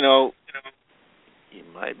 you know, you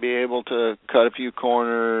might be able to cut a few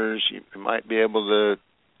corners. You might be able to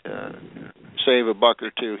save a buck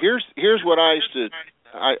or two. Here's what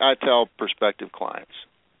I tell prospective clients.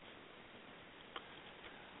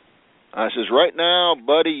 I says, "Right now,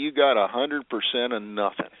 buddy, you got 100% of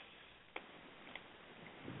nothing.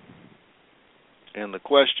 And the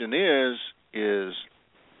question is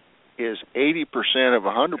 80% of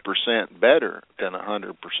 100% better than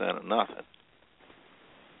 100% of nothing?"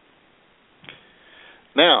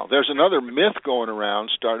 Now, there's another myth going around,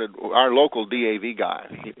 started our local DAV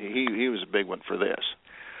guy. He was a big one for this.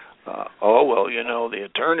 "Oh, well, you know, the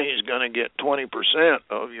attorney's going to get 20%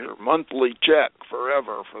 of your monthly check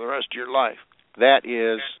forever for the rest of your life." That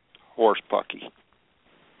is horsepucky.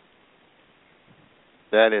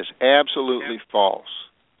 That is absolutely false.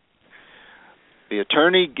 The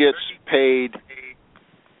attorney gets paid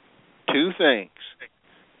 2 things.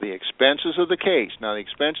 The expenses of the case. Now, the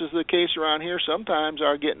expenses of the case around here sometimes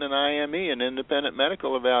are getting an IME, an independent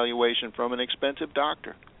medical evaluation from an expensive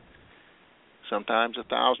doctor. Sometimes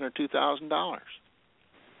 $1,000 or $2,000.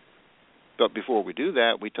 But before we do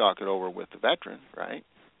that, we talk it over with the veteran, right?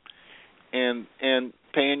 and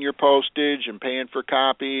paying your postage and paying for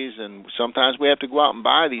copies, and sometimes we have to go out and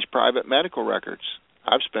buy these private medical records.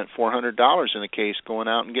 I've spent $400 in a case going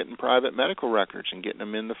out and getting private medical records and getting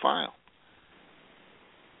them in the file.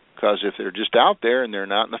 Because if they're just out there and they're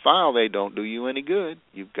not in the file, they don't do you any good.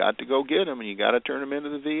 You've got to go get them, and you've got to turn them into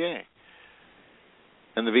the VA.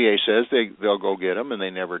 And the VA says they'll go get them, and they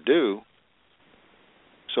never do.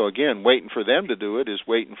 So again, waiting for them to do it is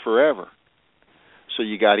waiting forever. So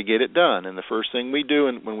you got to get it done. And the first thing we do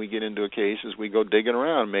when we get into a case is we go digging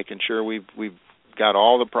around, making sure we've got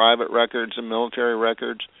all the private records and military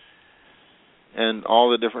records and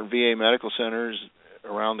all the different VA medical centers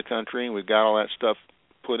around the country, and we've got all that stuff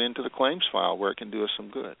put into the claims file where it can do us some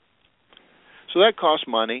good. So that costs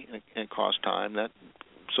money and costs time.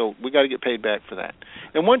 So we got to get paid back for that.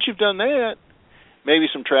 And once you've done that, maybe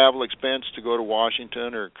some travel expense to go to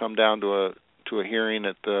Washington or come down to a hearing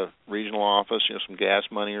at the regional office, some gas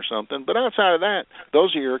money or something. But outside of that,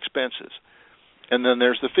 those are your expenses. And then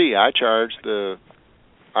there's the fee. I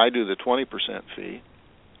do the 20% fee,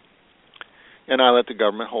 and I let the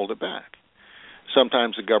government hold it back.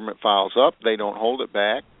 Sometimes the government files up, they don't hold it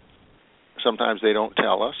back. Sometimes they don't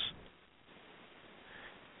tell us.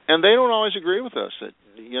 And they don't always agree with us that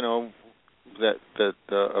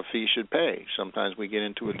a fee should pay. Sometimes we get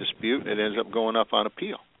into a dispute and it ends up going up on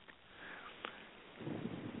appeal.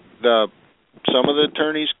 Some of the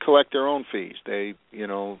attorneys collect their own fees. They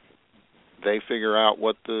figure out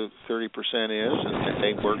what the 30% is, and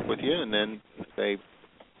they work with you, and then they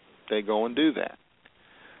go and do that.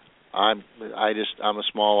 I'm a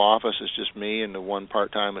small office. It's just me and the one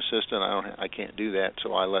part-time assistant. I can't do that,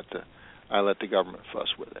 so I let the government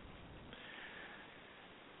fuss with it.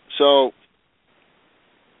 So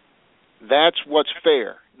that's what's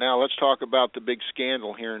fair. Now let's talk about the big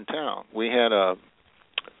scandal here in town. We ended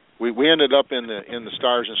up in the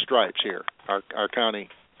Stars and Stripes here. Our county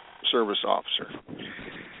service officer.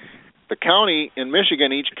 The county in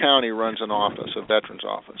Michigan, each county runs an office, a veterans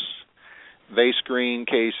office. They screen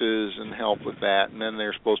cases and help with that, and then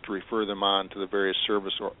they're supposed to refer them on to the various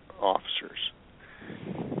service officers.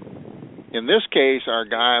 In this case, our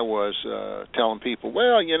guy was telling people,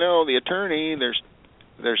 well, the attorney, there's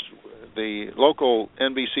the local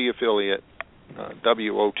NBC affiliate,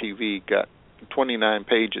 WOTV, got 29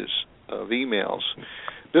 pages of emails.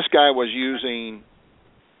 This guy was using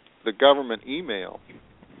the government email,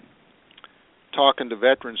 talking to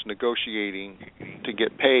veterans, negotiating to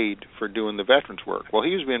get paid for doing the veterans work. Well,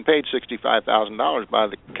 he was being paid $65,000 by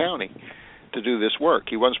the county to do this work.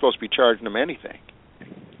 He wasn't supposed to be charging them anything.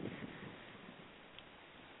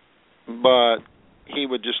 But he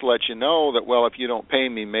would just let you know that, well, if you don't pay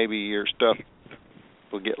me, maybe your stuff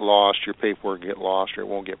will get lost, your paperwork will get lost, or it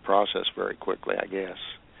won't get processed very quickly, I guess.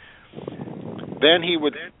 Then he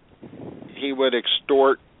would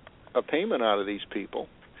extort a payment out of these people.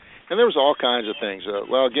 And there was all kinds of things.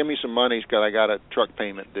 Well, give me some money because I got a truck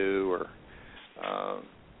payment due, or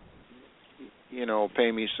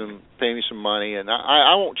pay me some money, and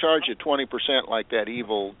I won't charge you 20% like that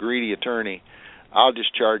evil greedy attorney. I'll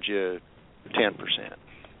just charge you 10%.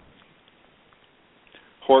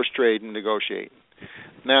 Horse trading, negotiating.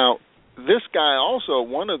 Now, this guy also,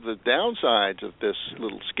 one of the downsides of this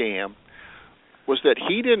little scam was that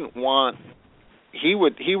he didn't want. He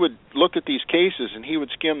would look at these cases and he would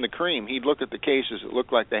skim the cream. He'd look at the cases that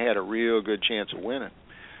looked like they had a real good chance of winning.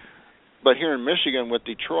 But here in Michigan with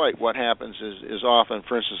Detroit, what happens is often,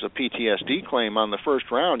 for instance, a PTSD claim on the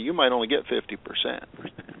first round, you might only get 50%.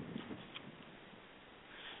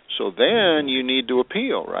 So then you need to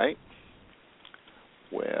appeal, right?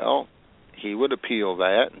 Well, he would appeal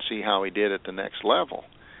that and see how he did at the next level.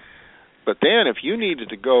 But then if you needed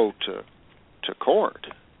to go to court,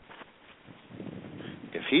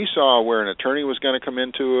 if he saw where an attorney was going to come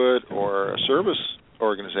into it or a service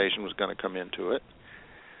organization was going to come into it,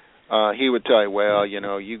 he would tell you, well,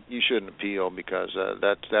 you shouldn't appeal because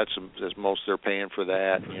that's as most they're paying for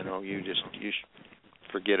that. You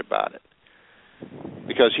forget about it,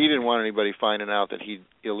 because he didn't want anybody finding out that he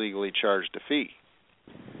illegally charged a fee.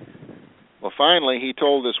 Well, finally, he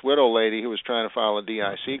told this widow lady who was trying to file a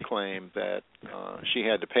DIC claim that she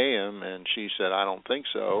had to pay him, and she said, I don't think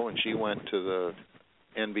so, and she went to the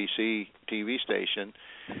NBC TV station.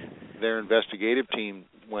 Their investigative team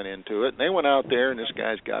went into it, and they went out there, and this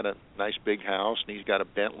guy's got a nice big house, and he's got a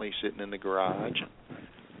Bentley sitting in the garage.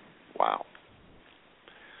 Wow.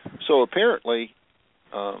 So apparently,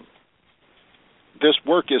 this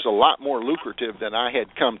work is a lot more lucrative than I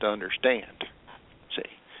had come to understand. See,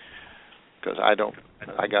 because I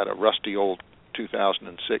got a rusty old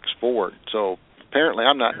 2006 Ford, so apparently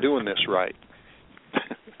I'm not doing this right.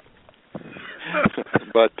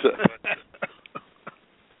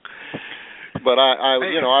 but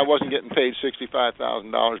I wasn't getting paid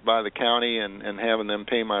 $65,000 by the county and having them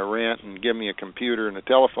pay my rent and give me a computer and a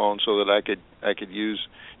telephone so that I could use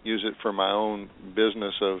it for my own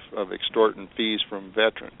business of extorting fees from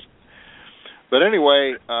veterans. But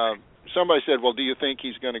anyway, somebody said, "Well, do you think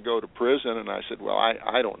he's going to go to prison?" And I said, "Well,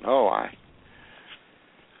 I don't know. I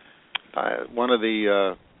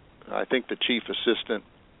think the chief assistant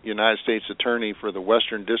United States attorney for the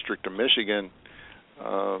Western District of Michigan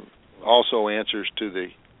also answers to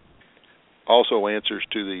the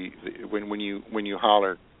when you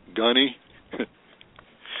holler Gunny.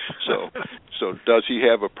 So does he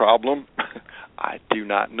have a problem? I do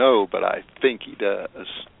not know, but I think he does.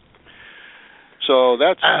 So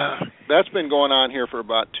that's been going on here for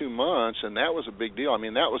about 2 months, and that was a big deal. I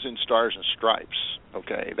mean, that was in Stars and Stripes.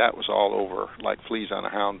 Okay, that was all over like fleas on a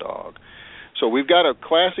hound dog. So we've got a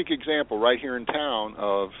classic example right here in town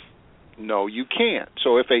of no, you can't.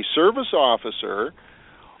 So if a service officer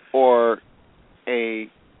or even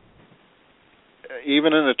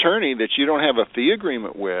an attorney that you don't have a fee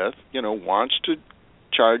agreement with, wants to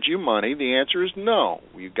charge you money, the answer is no.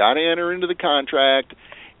 You've got to enter into the contract,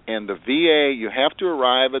 and the VA, you have to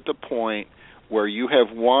arrive at the point where you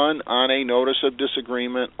have won on a notice of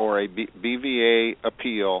disagreement or a BVA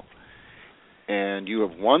appeal, and you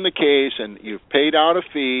have won the case, and you've paid out a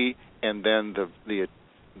fee, and then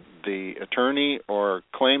the attorney or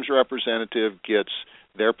claims representative gets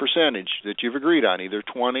their percentage that you've agreed on, either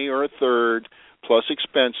 20 or a third plus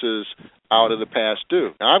expenses out of the past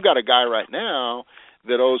due. Now, I've got a guy right now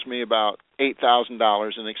that owes me about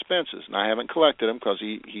 $8,000 in expenses, and I haven't collected him because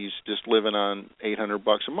he's just living on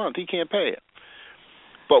 $800 a month. He can't pay it.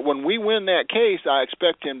 But when we win that case, I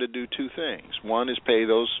expect him to do two things. One is pay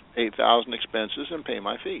those $8,000 expenses and pay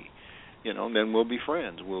my fee. And then we'll be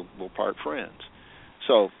friends. We'll part friends.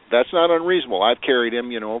 So that's not unreasonable. I've carried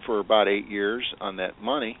him, for about 8 years on that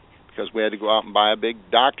money because we had to go out and buy a big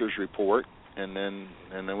doctor's report, and then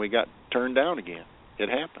we got turned down again. It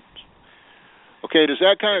happens. Okay, does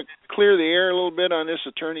that kind of clear the air a little bit on this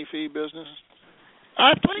attorney fee business?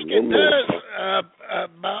 I think it does.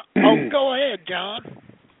 Go ahead, John.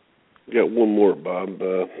 Got one more, Bob.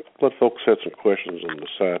 A lot of folks had some questions on the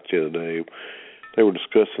site the other day. They were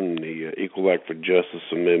discussing the Equal Act for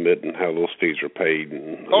Justice Amendment and how those fees are paid.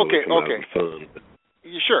 And okay.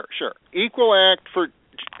 Sure. Equal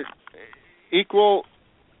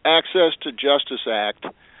Access to Justice Act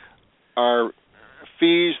are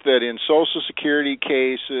fees that in Social Security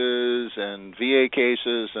cases and VA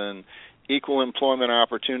cases and equal employment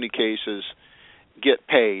opportunity cases get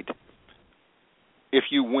paid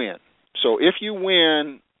if you win. So if you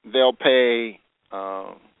win, they'll pay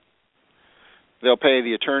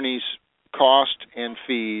the attorney's cost and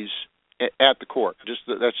fees at the court.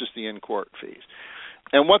 That's just the in-court fees.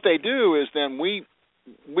 And what they do is then we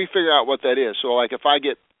figure out what that is. So like if I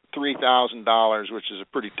get $3,000, which is a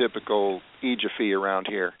pretty typical EAJA fee around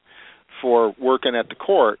here for working at the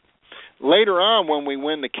court, later on when we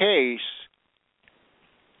win the case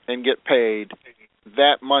and get paid,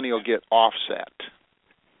 that money will get offset.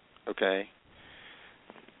 Okay?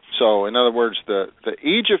 So, in other words, the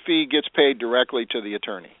EAJA fee gets paid directly to the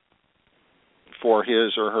attorney for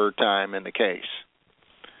his or her time in the case.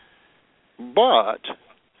 But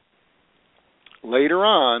later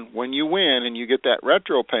on, when you win and you get that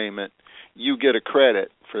retro payment, you get a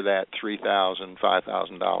credit for that $3,000,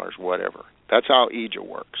 $5,000, whatever. That's how EAJA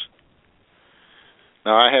works.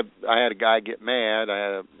 Now, I had a guy get mad. I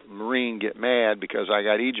had a Marine get mad because I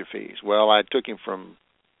got EAJA fees. Well, I took him from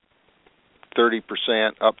 30%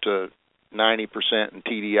 up to 90% in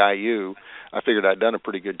TDIU. I figured I'd done a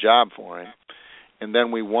pretty good job for him. And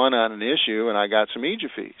then we won on an issue, and I got some EAJA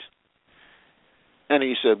fees. And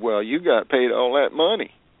he said, well, you got paid all that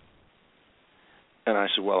money. And I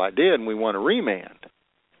said, well, I did, and we won a remand.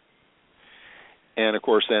 And, of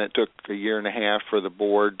course, then it took a year and a half for the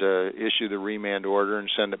board to issue the remand order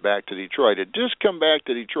and send it back to Detroit. It just come back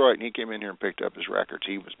to Detroit, and he came in here and picked up his records.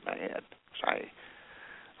 He was mad.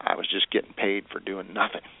 I was just getting paid for doing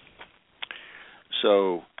nothing.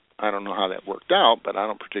 So I don't know how that worked out, but I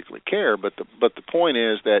don't particularly care. But the point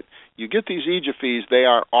is that you get these EAJA fees; they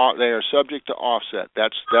are subject to offset.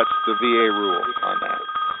 That's the VA rule on that.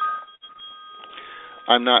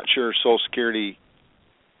 I'm not sure Social Security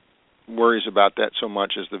worries about that so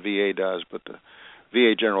much as the VA does, but the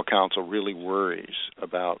VA General Counsel really worries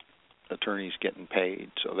about attorneys getting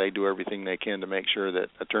paid. So they do everything they can to make sure that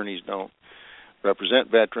attorneys don't represent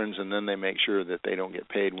veterans, and then they make sure that they don't get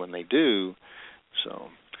paid when they do. So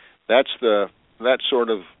that's sort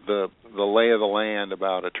of the lay of the land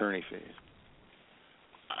about attorney fees.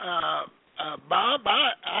 Bob,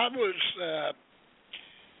 I was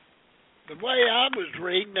the way I was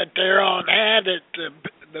reading it there on that,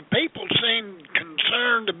 the people seemed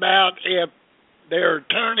concerned about if their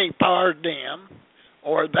attorney fired them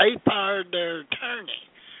or they fired their attorney.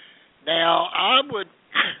 Now, I would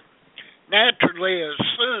naturally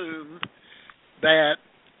assume that,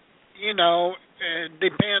 it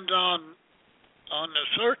depends on the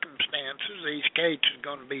circumstances. Each case is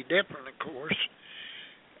going to be different, of course.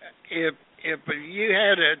 If you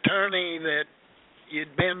had an attorney that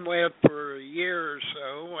you'd been with for a year or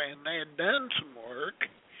so and they had done some work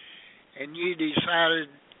and you decided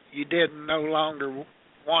you didn't no longer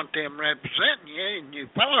want them representing you and you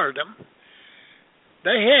fired them,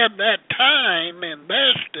 they had that time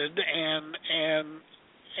invested and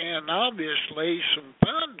obviously some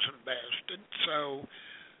funds invested. So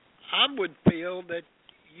I would feel that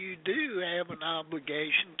you do have an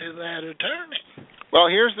obligation to that attorney. Well,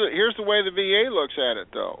 here's the way the VA looks at it,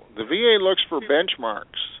 though. The VA looks for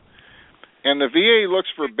benchmarks, and the VA looks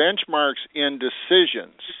for benchmarks in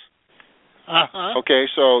decisions. Uh-huh. Okay,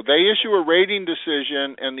 so they issue a rating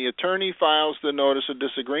decision, and the attorney files the notice of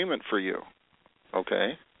disagreement for you.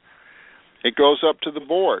 Okay? It goes up to the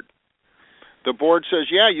board. The board says,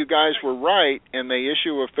 yeah, you guys were right, and they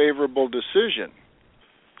issue a favorable decision.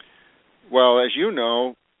 Well, as you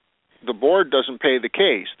know, the board doesn't pay the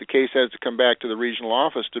case. The case has to come back to the regional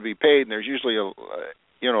office to be paid, and there's usually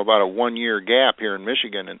about a 1-year gap here in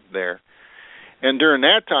Michigan and there. And during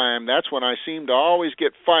that time, that's when I seem to always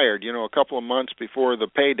get fired, a couple of months before the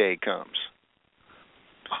payday comes.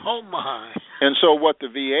 Oh, my. And so what the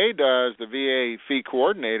VA does, the VA fee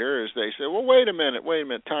coordinator, is they say, well, wait a minute,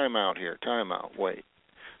 time out here, wait.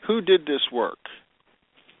 Who did this work?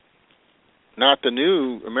 Not the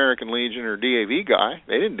new American Legion or DAV guy.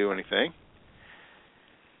 They didn't do anything.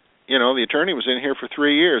 The attorney was in here for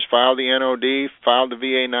 3 years, filed the NOD, filed the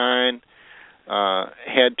VA-9,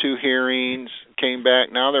 had 2 hearings, came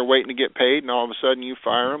back. Now they're waiting to get paid, and all of a sudden you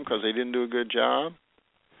fire them because they didn't do a good job?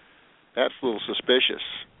 That's a little suspicious.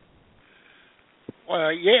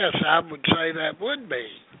 Well, yes, I would say that would be.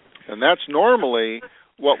 And that's normally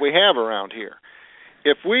what we have around here.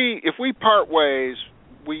 If we part ways,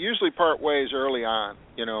 we usually part ways early on,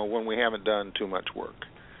 when we haven't done too much work.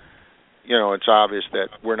 It's obvious that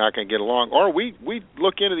we're not going to get along. Or we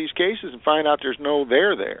look into these cases and find out there's no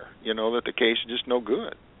there, that the case is just no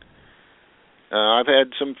good. I've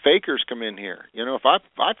had some fakers come in here. If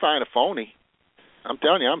I find a phony, I'm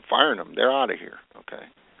telling you, I'm firing them. They're out of here, okay?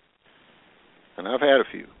 And I've had a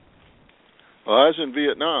few. Well, I was in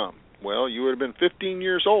Vietnam. Well, you would have been 15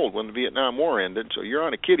 years old when the Vietnam War ended, so you're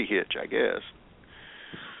on a kiddie hitch, I guess.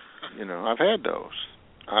 I've had those.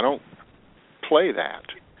 I don't play that.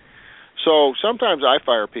 So sometimes I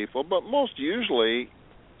fire people, but most usually,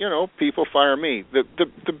 people fire me.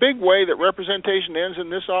 The big way that representation ends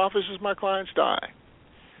in this office is my clients die.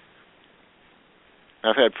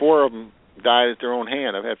 I've had 4 of them die at their own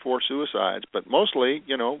hand. I've had 4 suicides, but mostly,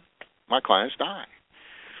 my clients die.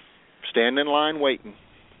 Stand in line waiting.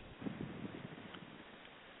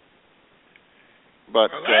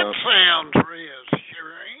 But well, that sounds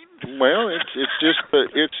reassuring. Well,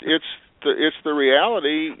 it's the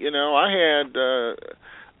reality. I had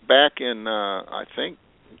back in I think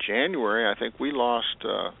January. I think we lost.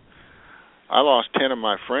 I lost 10 of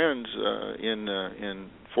my friends in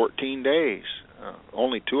 14 days.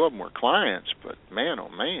 Only 2 of them were clients, but man, oh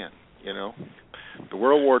man, the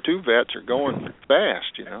World War II vets are going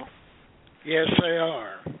fast. Yes, they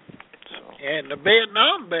are. And the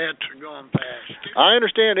Vietnam vets are going fast. I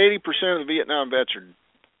understand 80% of the Vietnam vets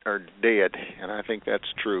are dead, and I think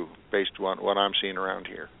that's true based on what I'm seeing around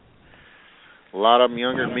here. A lot of them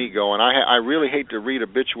younger than me go, and I really hate to read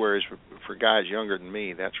obituaries for guys younger than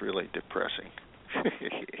me. That's really depressing.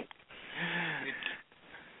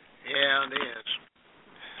 Yeah, it is.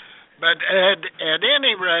 But at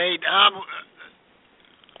any rate,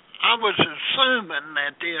 I was assuming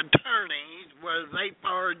that the attorneys, whether they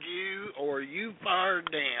fired you or you fired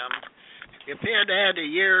them, if it had a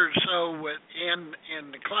year or so in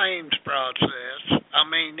the claims process,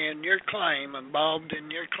 in your claim, involved in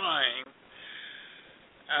your claim,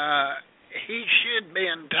 he should be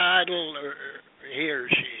entitled, or he or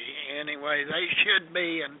she, anyway, they should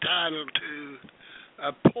be entitled to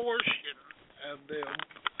a portion of the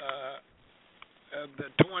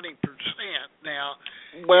 20%. Now,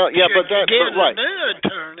 well, yeah, but that's right. A new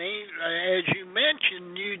attorney, as you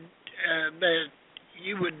mentioned, that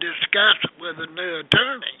you would discuss it with a new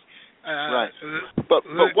attorney. Right. But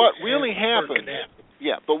what really happens?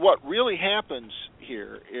 Yeah, but what really happens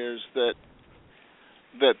here is that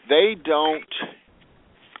they don't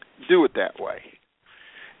do it that way.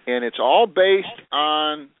 And it's all based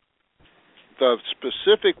on the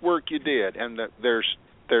specific work you did. And there's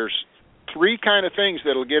three kind of things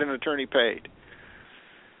that'll get an attorney paid.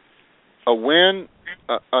 A win,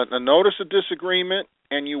 a notice of disagreement,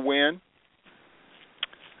 and you win.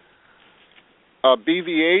 A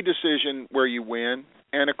BVA decision where you win,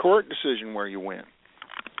 and a court decision where you win.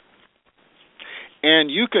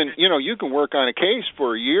 And you can work on a case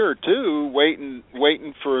for a year or two,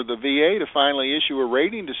 waiting for the VA to finally issue a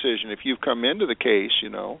rating decision. If you've come into the case,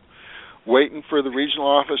 waiting for the regional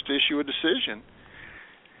office to issue a decision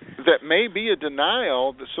that may be a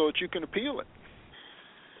denial, so that you can appeal it.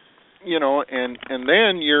 And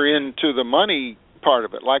then you're into the money part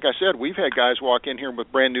of it. Like I said, we've had guys walk in here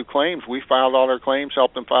with brand new claims. We filed all their claims,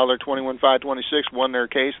 helped them file their 21-526, won their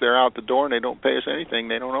case. They're out the door, and they don't pay us anything.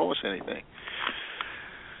 They don't owe us anything.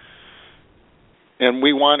 And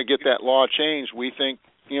we want to get that law changed. We think,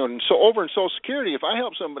 so over in Social Security, if I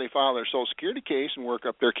help somebody file their Social Security case and work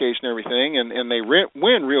up their case and everything, and they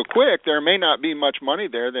win real quick, there may not be much money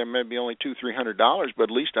there. There may be only $200-300, but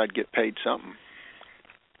at least I'd get paid something.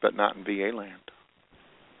 But not in VA land.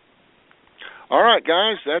 All right,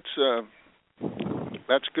 guys, that's a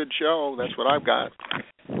good show. That's what I've got.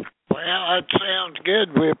 Well, that sounds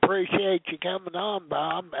good. We appreciate you coming on,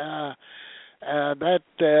 Bob. I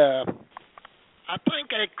think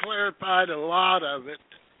that clarified a lot of it.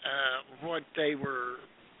 What the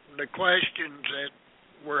questions that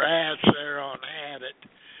were asked there on Had It.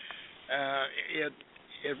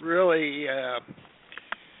 It really.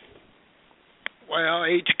 Well,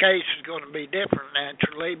 each case is going to be different,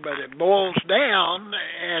 naturally, but it boils down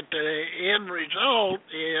at the end result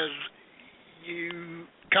is you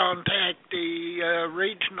contact the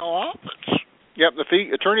regional office. Yep,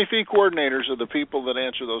 the attorney fee coordinators are the people that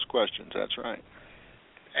answer those questions. That's right.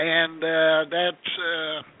 And that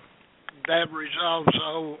resolves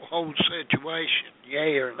the whole situation,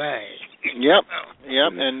 yay or nay. Yep.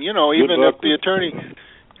 And even if the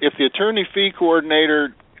attorney fee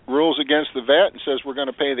coordinator rules against the vet and says we're going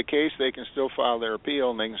to pay the case, they can still file their appeal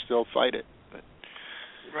and they can still fight it.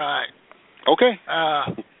 Right. Okay.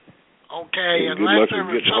 Okay. And good luck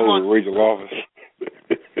getting hold of the regional office.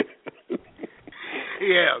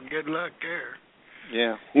 Yeah. Good luck there.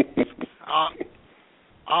 Yeah.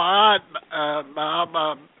 All right, Bob.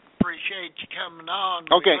 I appreciate you coming on.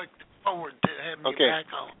 Okay. We look forward to having you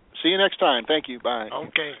back on. See you next time. Thank you. Bye.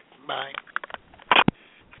 Okay. Bye.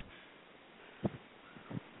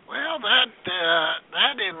 Well,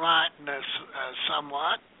 that enlightened us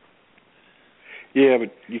somewhat. Yeah,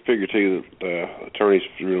 but you figure too that attorneys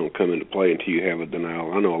really don't come into play until you have a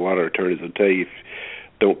denial. I know a lot of attorneys will tell you,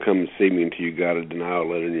 don't come and see me until you got a denial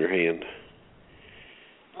letter in your hand.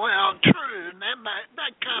 Well, true, and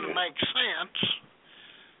that kind of makes sense.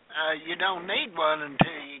 You don't need one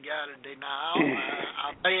until you got a denial.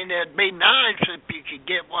 I mean, it'd be nice if you could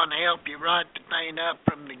get one to help you write the thing up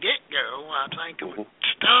from the get-go. I think it would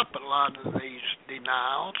stop a lot of these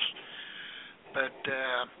denials, but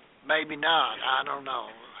maybe not. I don't know.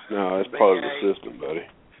 No, it's part of the system, buddy.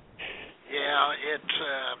 Yeah,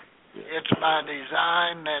 it's by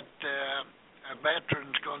design that a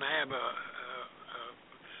veteran's going to have a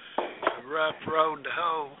rough road to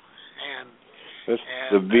hoe, and that's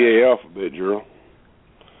the VA alphabet, Gerald.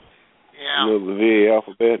 Yeah. You know the VA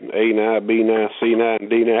alphabet, A9, B9, C9, and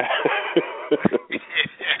D9.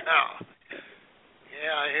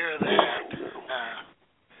 Yeah, I hear that.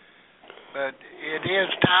 But it is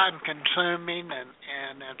time-consuming,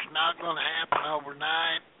 and it's not going to happen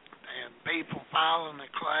overnight. And people filing a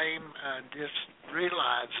claim just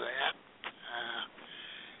realize that.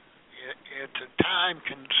 It's a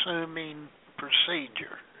time-consuming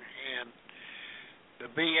procedure, and the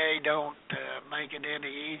VA don't make it any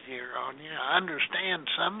easier on you. I understand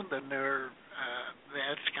some of the newer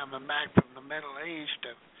vets coming back from the Middle East.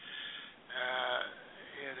 It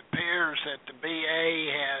appears that the VA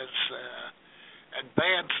has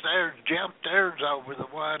advanced theirs, jumped theirs over the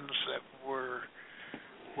ones that were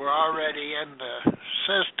already in the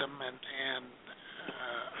system, and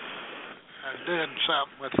doing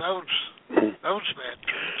something with those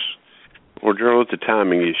veterans. Well, Gerald, it's a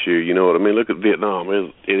timing issue. You know what I mean? Look at Vietnam.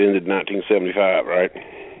 It ended in 1975, right?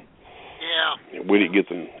 Yeah. We didn't get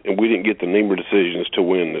the NEMR decisions till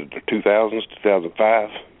when? The 2000s, 2005.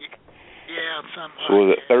 Yeah, something. So was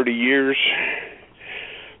it 30 years?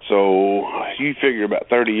 So you figure about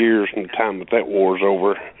 30 years from the time that war's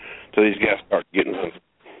over till these guys start getting them.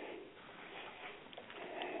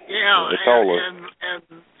 Yeah, it's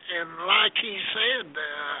and like he said,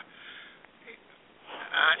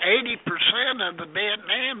 80% of the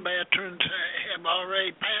Vietnam veterans have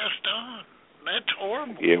already passed on. That's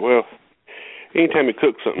horrible. Yeah, well, anytime you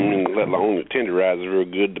cook something, let alone it tenderizes real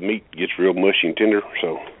good, the meat gets real mushy and tender.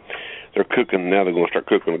 So they're cooking, now they're going to start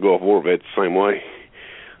cooking the Gulf War vets the same way,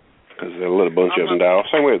 because they'll let a bunch of them die off.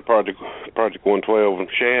 Same way with Project 112 and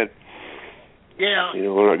Shad. Yeah. You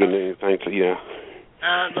know, we're not going to do anything, so, yeah.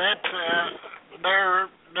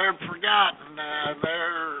 They're forgotten.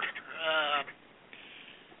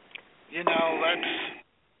 That's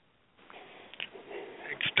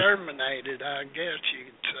exterminated, I guess you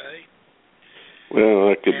could say. Well,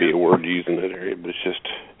 that could be a word used in that area, but it's just,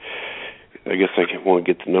 I guess they want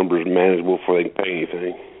to get the numbers manageable before they can pay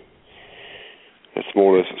anything. That's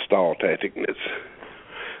more or less a stall tactic, and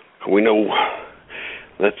we know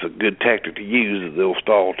that's a good tactic to use, the old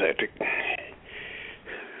stall tactic.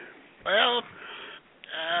 Well,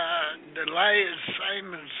 delay is the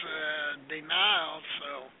same as denial,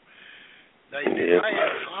 so they delay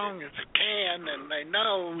as long as they can, and they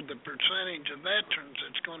know the percentage of veterans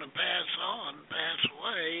that's going to pass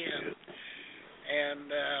away,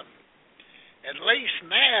 and at least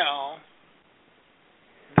now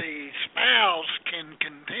the spouse can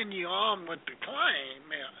continue on with the claim.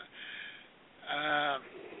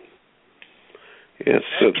 Yes,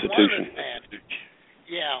 substitution. One advantage.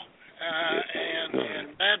 Yeah,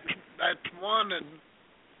 and that's one thing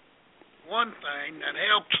that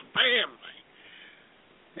helps the family.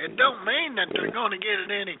 It don't mean that they're going to get it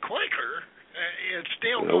any quicker. It's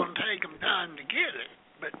still going to take them time to get it,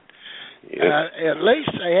 but at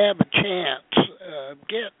least they have a chance of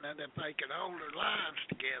getting it if they can hold their lives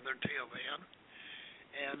together till then.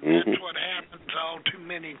 And that's what happens all too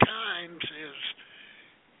many times is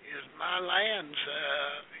my land's,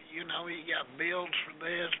 you got bills for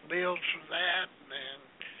this, bills for that, and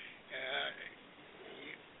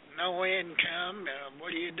no income.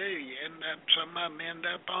 What do? You some of them end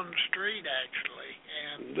up on the street, actually.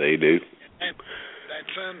 And they do.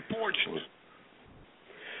 That's unfortunate.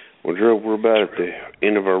 Well, Drew, we're about at the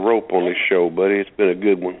end of our rope on this show, buddy. It's been a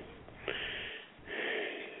good one.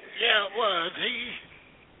 Yeah, it was.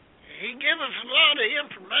 He gave us a lot of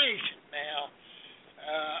information now.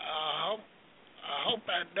 I hope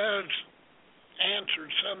that does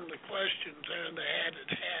answer some of the questions there they had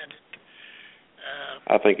it.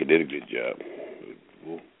 I think it did a good job.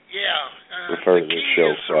 Refer to this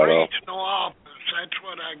show right off. Regional office. That's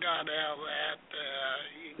what I got out of that.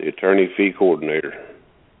 The attorney fee coordinator.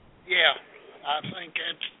 Yeah, I think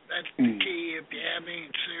that's the key if you have any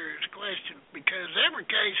serious questions, because every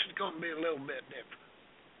case is going to be a little bit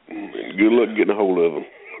different. Good luck getting a hold of them.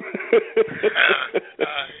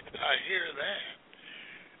 I hear that.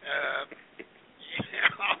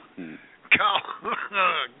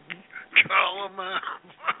 Call them up.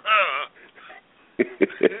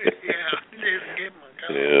 Just give them a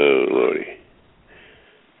call. Oh, Lordy.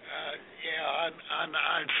 I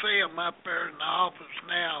see them up there in the office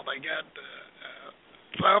now. They got the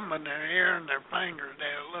thumb in their ear and their finger,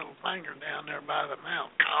 their little finger down there by the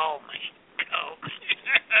mouth. Call me. I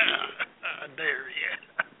dare you.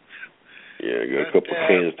 Yeah, I got a couple of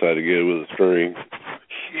cans tied together with a string.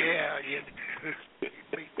 Yeah, you'd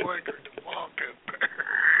be quicker to walk up there.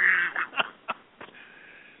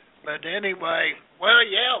 But anyway, we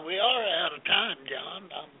are out of time, John.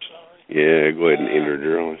 I'm sorry. Yeah, go ahead and end her,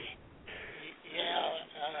 journalist.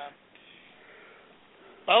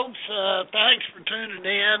 Folks, thanks for tuning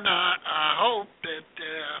in. I hope that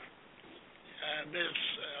this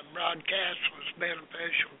broadcast was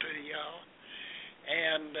beneficial to y'all.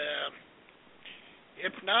 And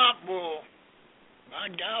if not, we'll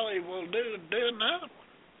do another one.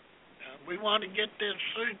 We want to get this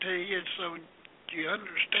through to you so you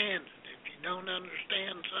understand it. If you don't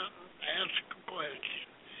understand something, ask a question.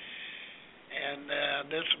 And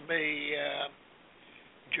this will be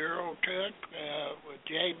Gerald Cook with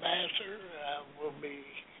Jay Basser. We'll be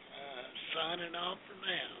signing off for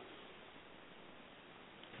now.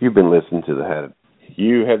 You have been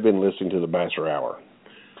listening to the Basser Hour.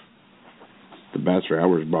 The Basser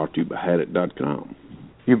Hour is brought to you by Hadit.com.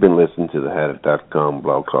 You've been listening to the Hadit.com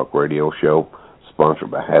Blog Talk Radio Show,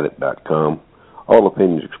 sponsored by Hadit.com. All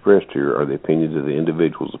opinions expressed here are the opinions of the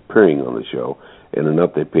individuals appearing on the show and are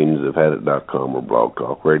not the opinions of Hadit.com or Blog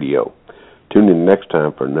Talk Radio. Tune in next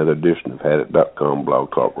time for another edition of Hadit.com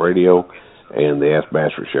Blog Talk Radio and the Ask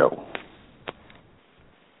Basser Show.